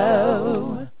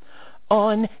Show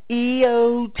on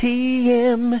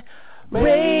EOTM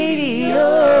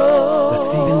Radio.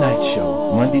 The Steven Knight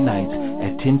Show, Monday nights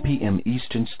at 10 p.m.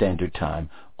 Eastern Standard Time,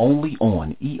 only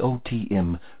on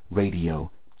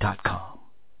EOTMRadio.com.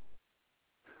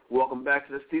 Welcome back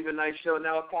to the Steven Knight Show.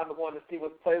 Now it's time to go on to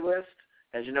Steven's Playlist.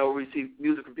 As you know, we receive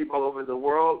music from people all over the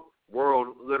world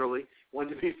literally, want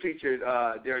to be featured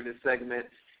during this segment,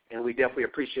 and we definitely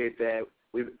appreciate that.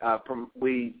 We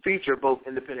feature both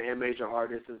independent and major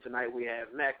artists, and tonight we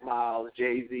have Mac Miles,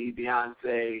 Jay-Z,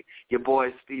 Beyonce, your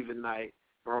boy Steven Knight,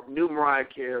 new Mariah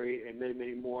Carey, and many,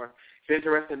 many more. If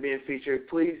you're interested in being featured,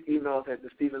 please email us at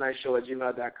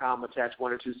thestevenknightshow@gmail.com. Attach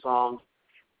 1 or 2 songs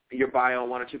in your bio,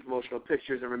 1 or 2 promotional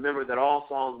pictures, and remember that all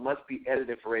songs must be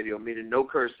edited for radio, meaning no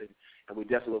cursing, and we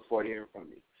definitely look forward to hearing from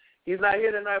you. He's not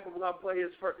here tonight, but we're going to play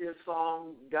his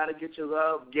song, Gotta Get Your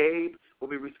Love. Gabe will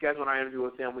be rescheduling our interview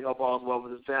with him. We hope all is well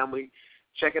with his family.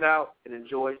 Check it out and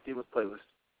enjoy Steven's Playlist.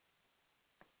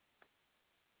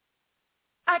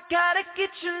 I gotta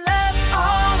get your love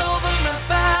all over my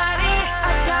body.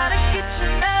 I gotta get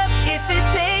your love if it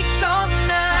takes all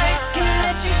night. Can't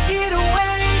let you get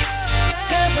away,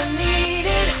 'cause I need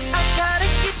it. I gotta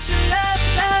get your love,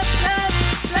 love, love,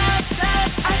 love,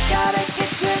 love. I gotta get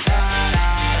your love.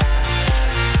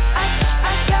 I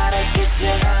gotta get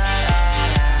your love.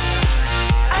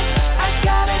 I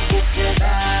gotta get your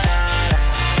love.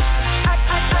 I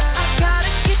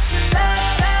gotta get your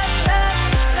love, love, love,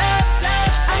 love,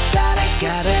 love. I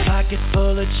got a pocket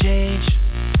full of change.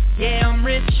 Yeah, I'm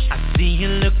rich. I see you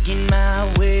looking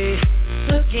my way,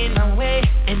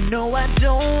 and no, I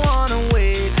don't wanna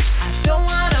wait.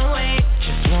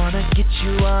 Just wanna get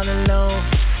you all alone,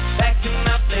 back to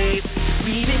my place.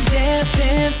 We've been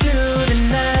dancing through the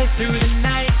night,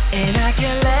 and I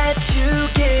can't let you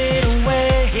get away.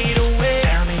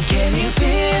 Tell me, can you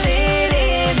feel it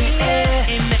in the air?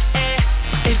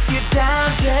 If you're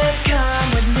down, just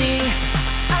come with me.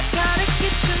 I gotta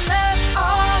get your love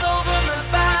all over my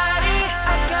body.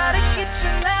 I gotta get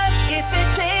your love if it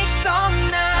takes all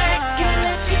night. Can't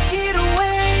let you get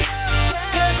away,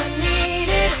 'cause I need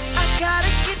it. I gotta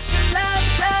get your love,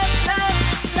 love, love,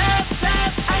 love,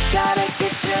 love. I gotta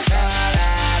get your love.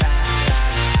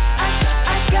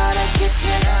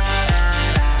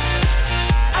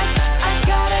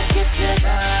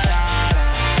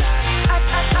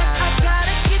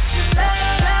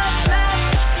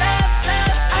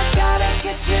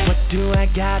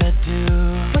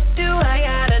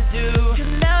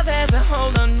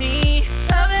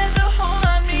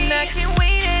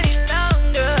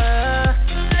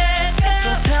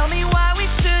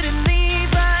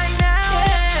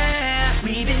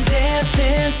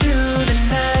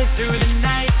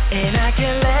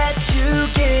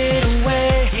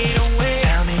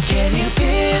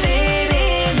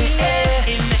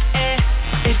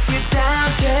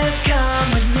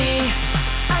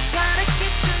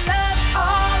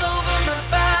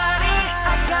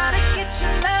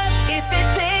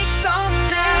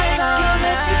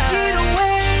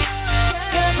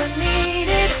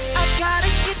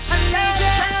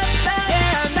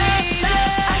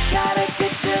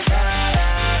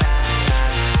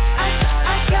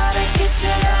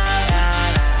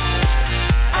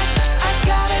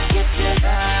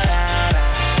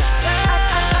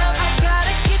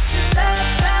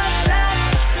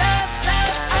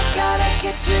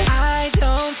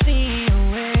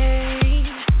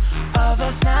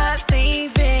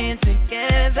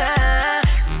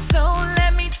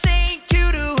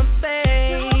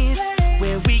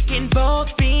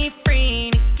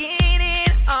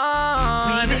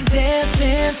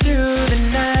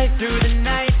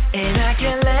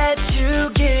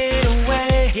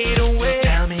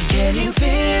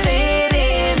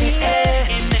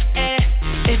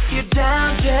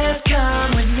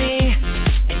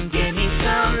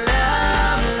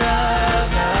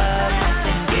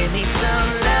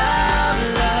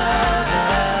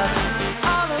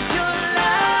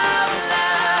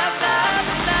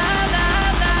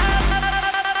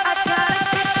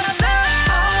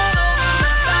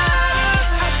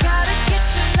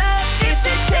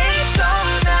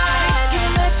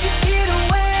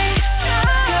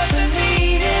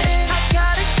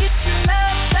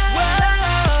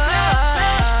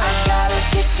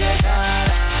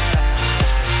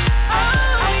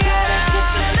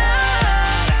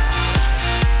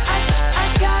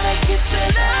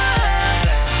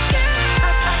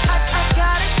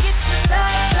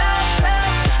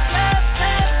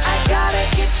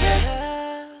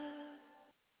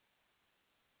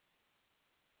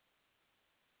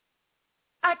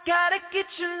 get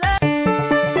your love.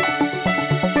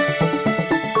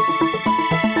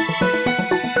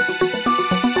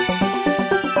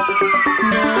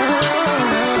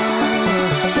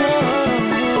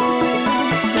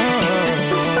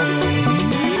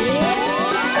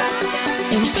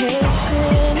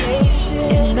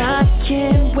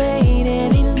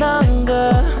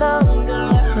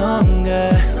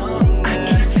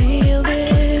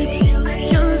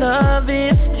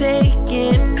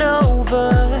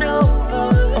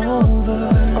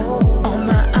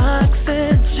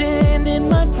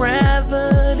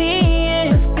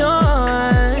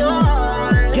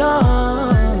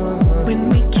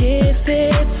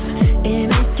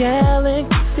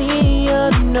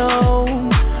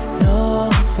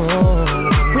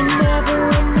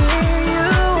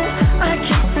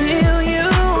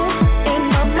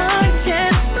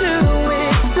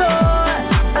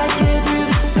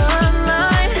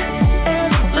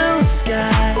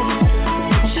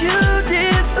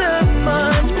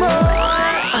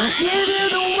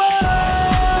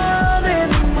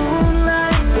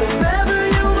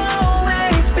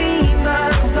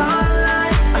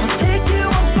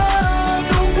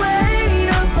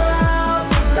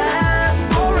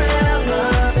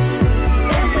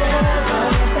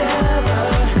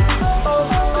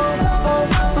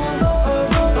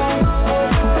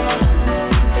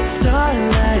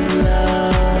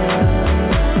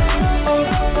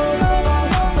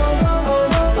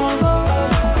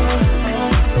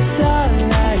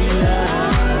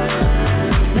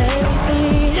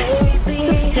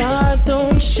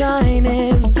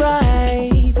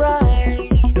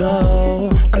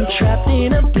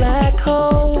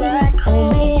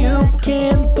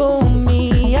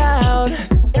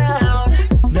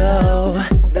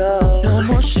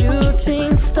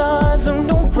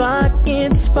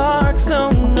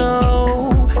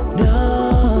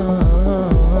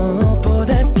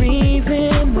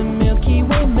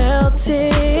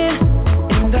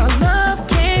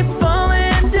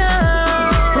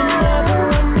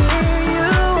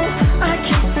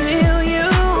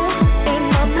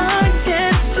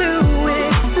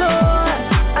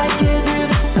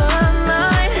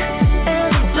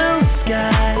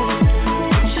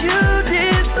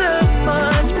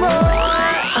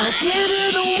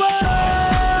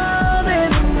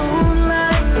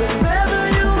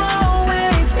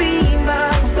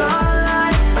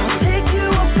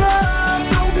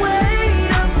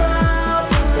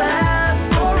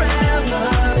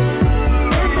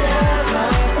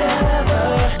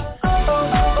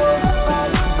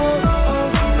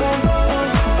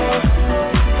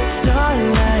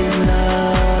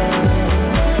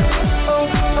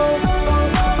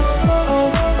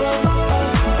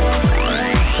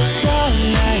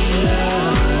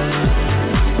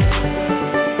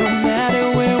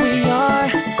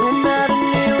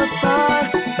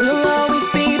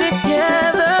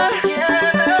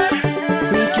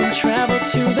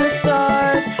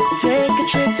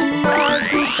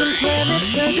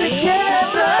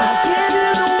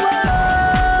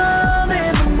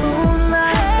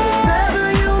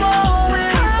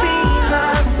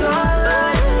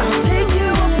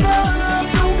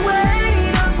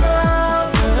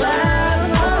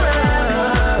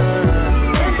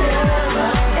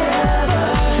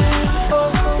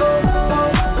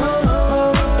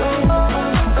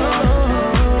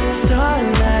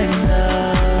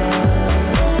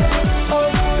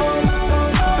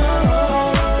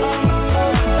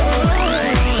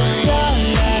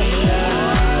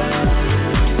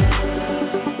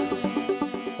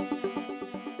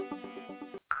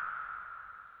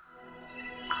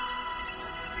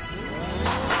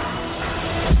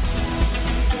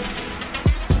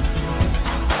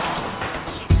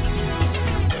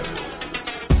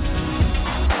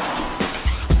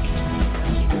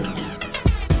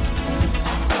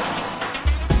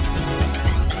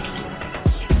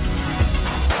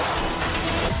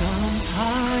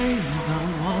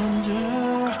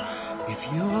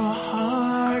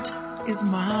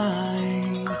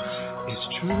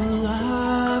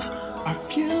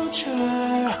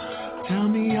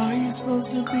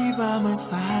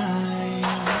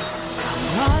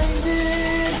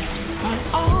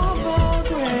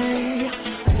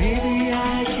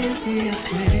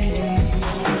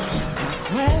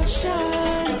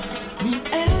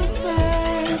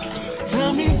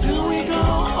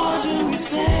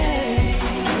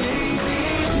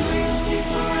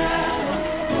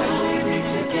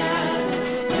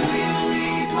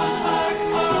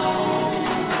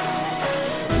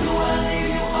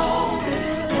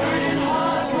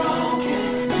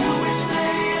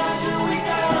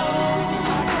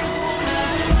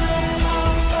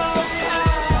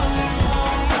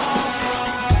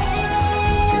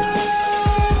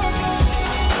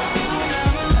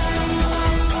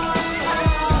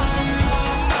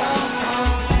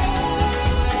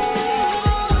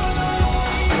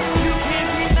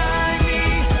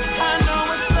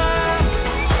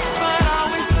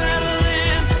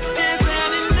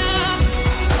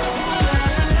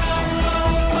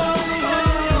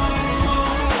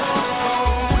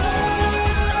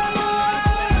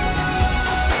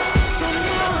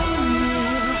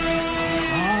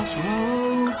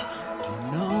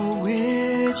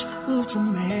 to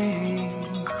make.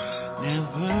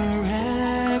 Never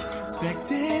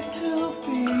expected to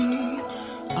be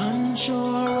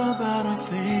unsure about our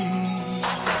fate.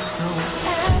 So I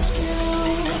ask you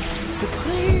to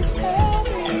please tell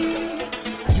me,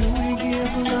 do we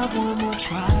give love one more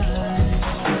try?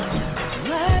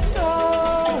 Let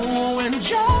go and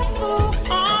just move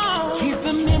on. Keep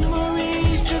the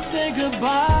memories, just say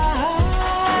goodbye.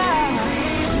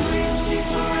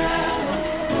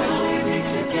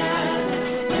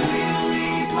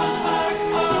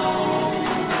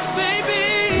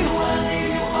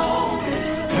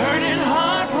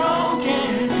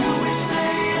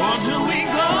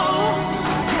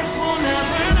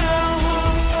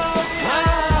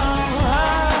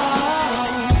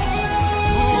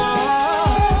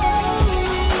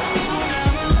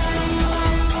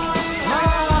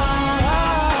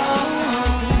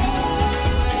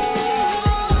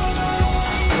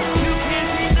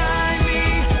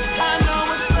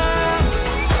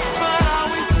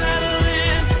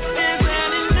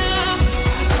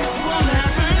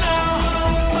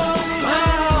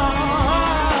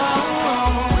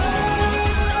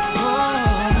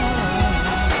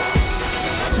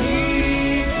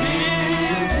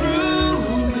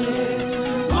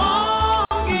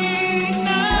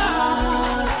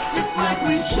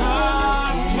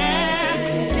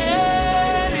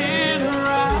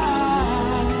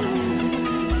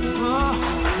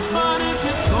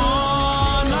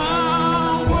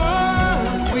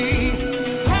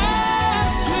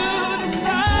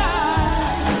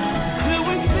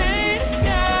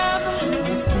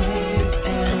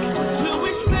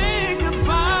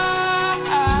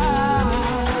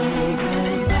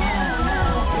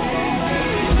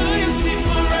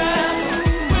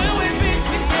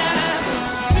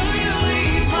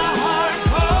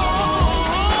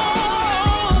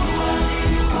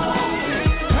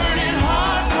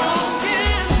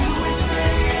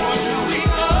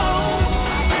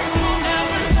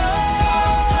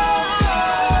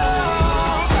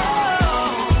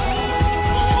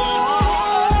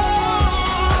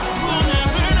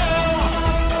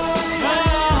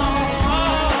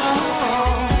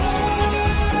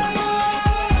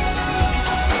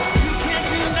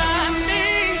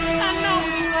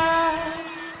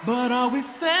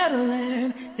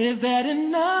 Is that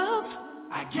enough?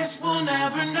 I guess we'll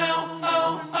never know.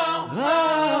 Oh, oh, oh,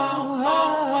 oh, oh,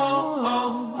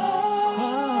 oh,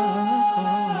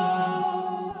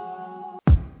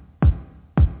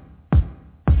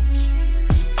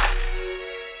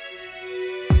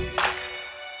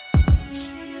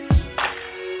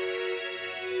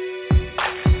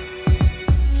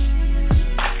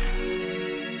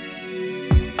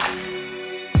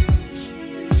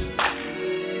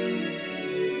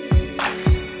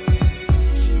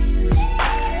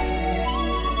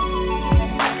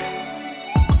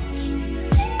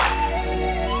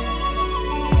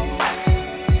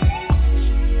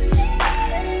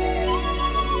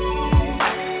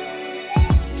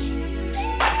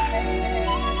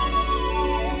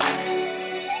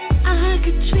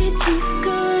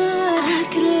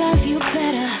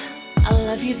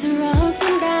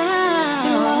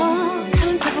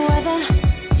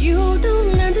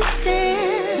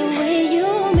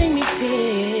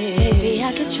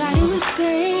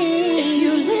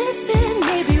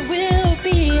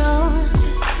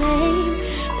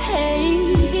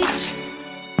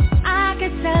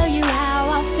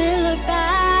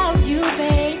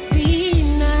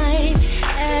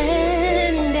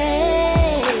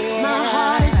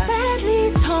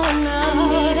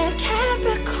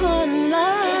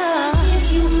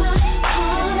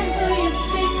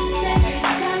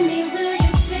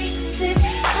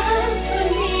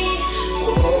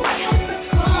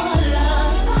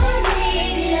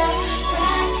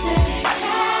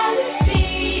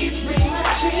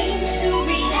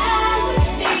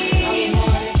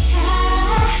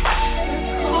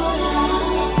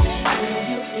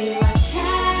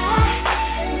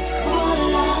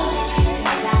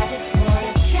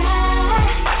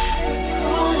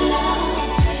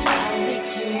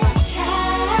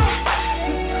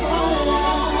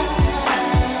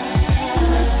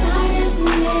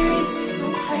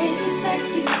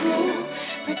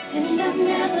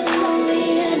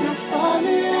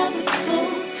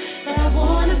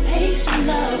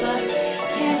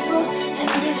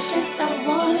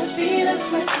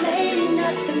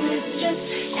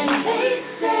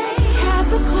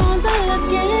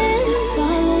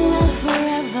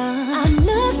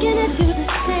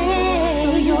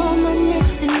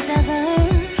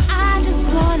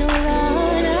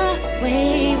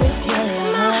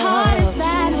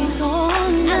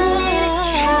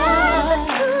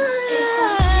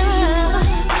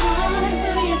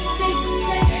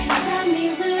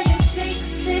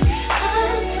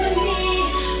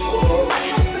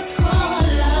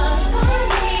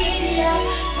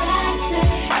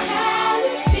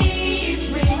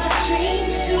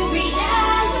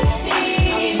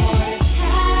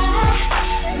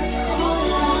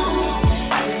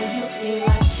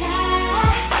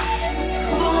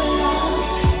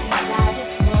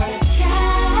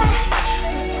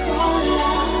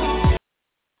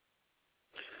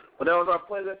 Well, that was our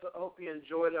playlist. I hope you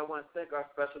enjoyed it. I want to thank our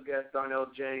special guests, Darnell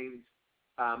James,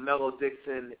 Mello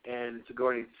Dixon, and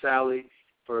Sigourney Sally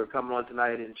for coming on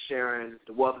tonight and sharing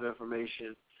the wealth of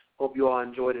information. Hope you all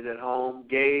enjoyed it at home.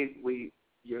 Gabe,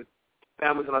 your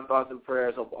family's in our thoughts and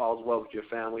prayers. Hope all is well with your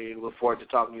family, and look forward to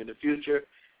talking to you in the future.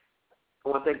 I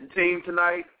want to thank the team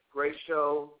tonight. Great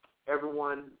show.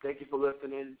 Everyone, thank you for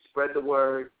listening. Spread the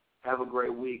word. Have a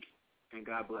great week, and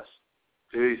God bless.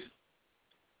 Peace.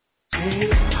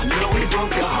 I know we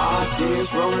broke your heart, tears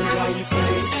rolling down your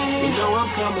face. You know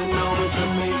I'm coming over to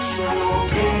make sure you're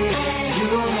okay. You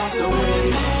don't have to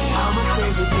wait, I'm a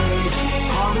crazy day.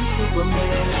 Call me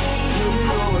Superman, you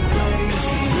go and play.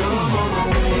 Girl, I'm on my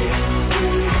way,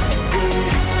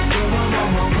 girl, I'm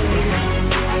on my way.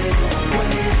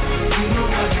 You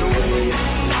don't have to wait,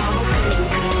 I'm a crazy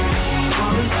day.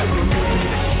 Call me Superman,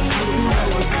 you go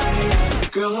and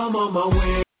play. Girl, I'm on my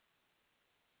way.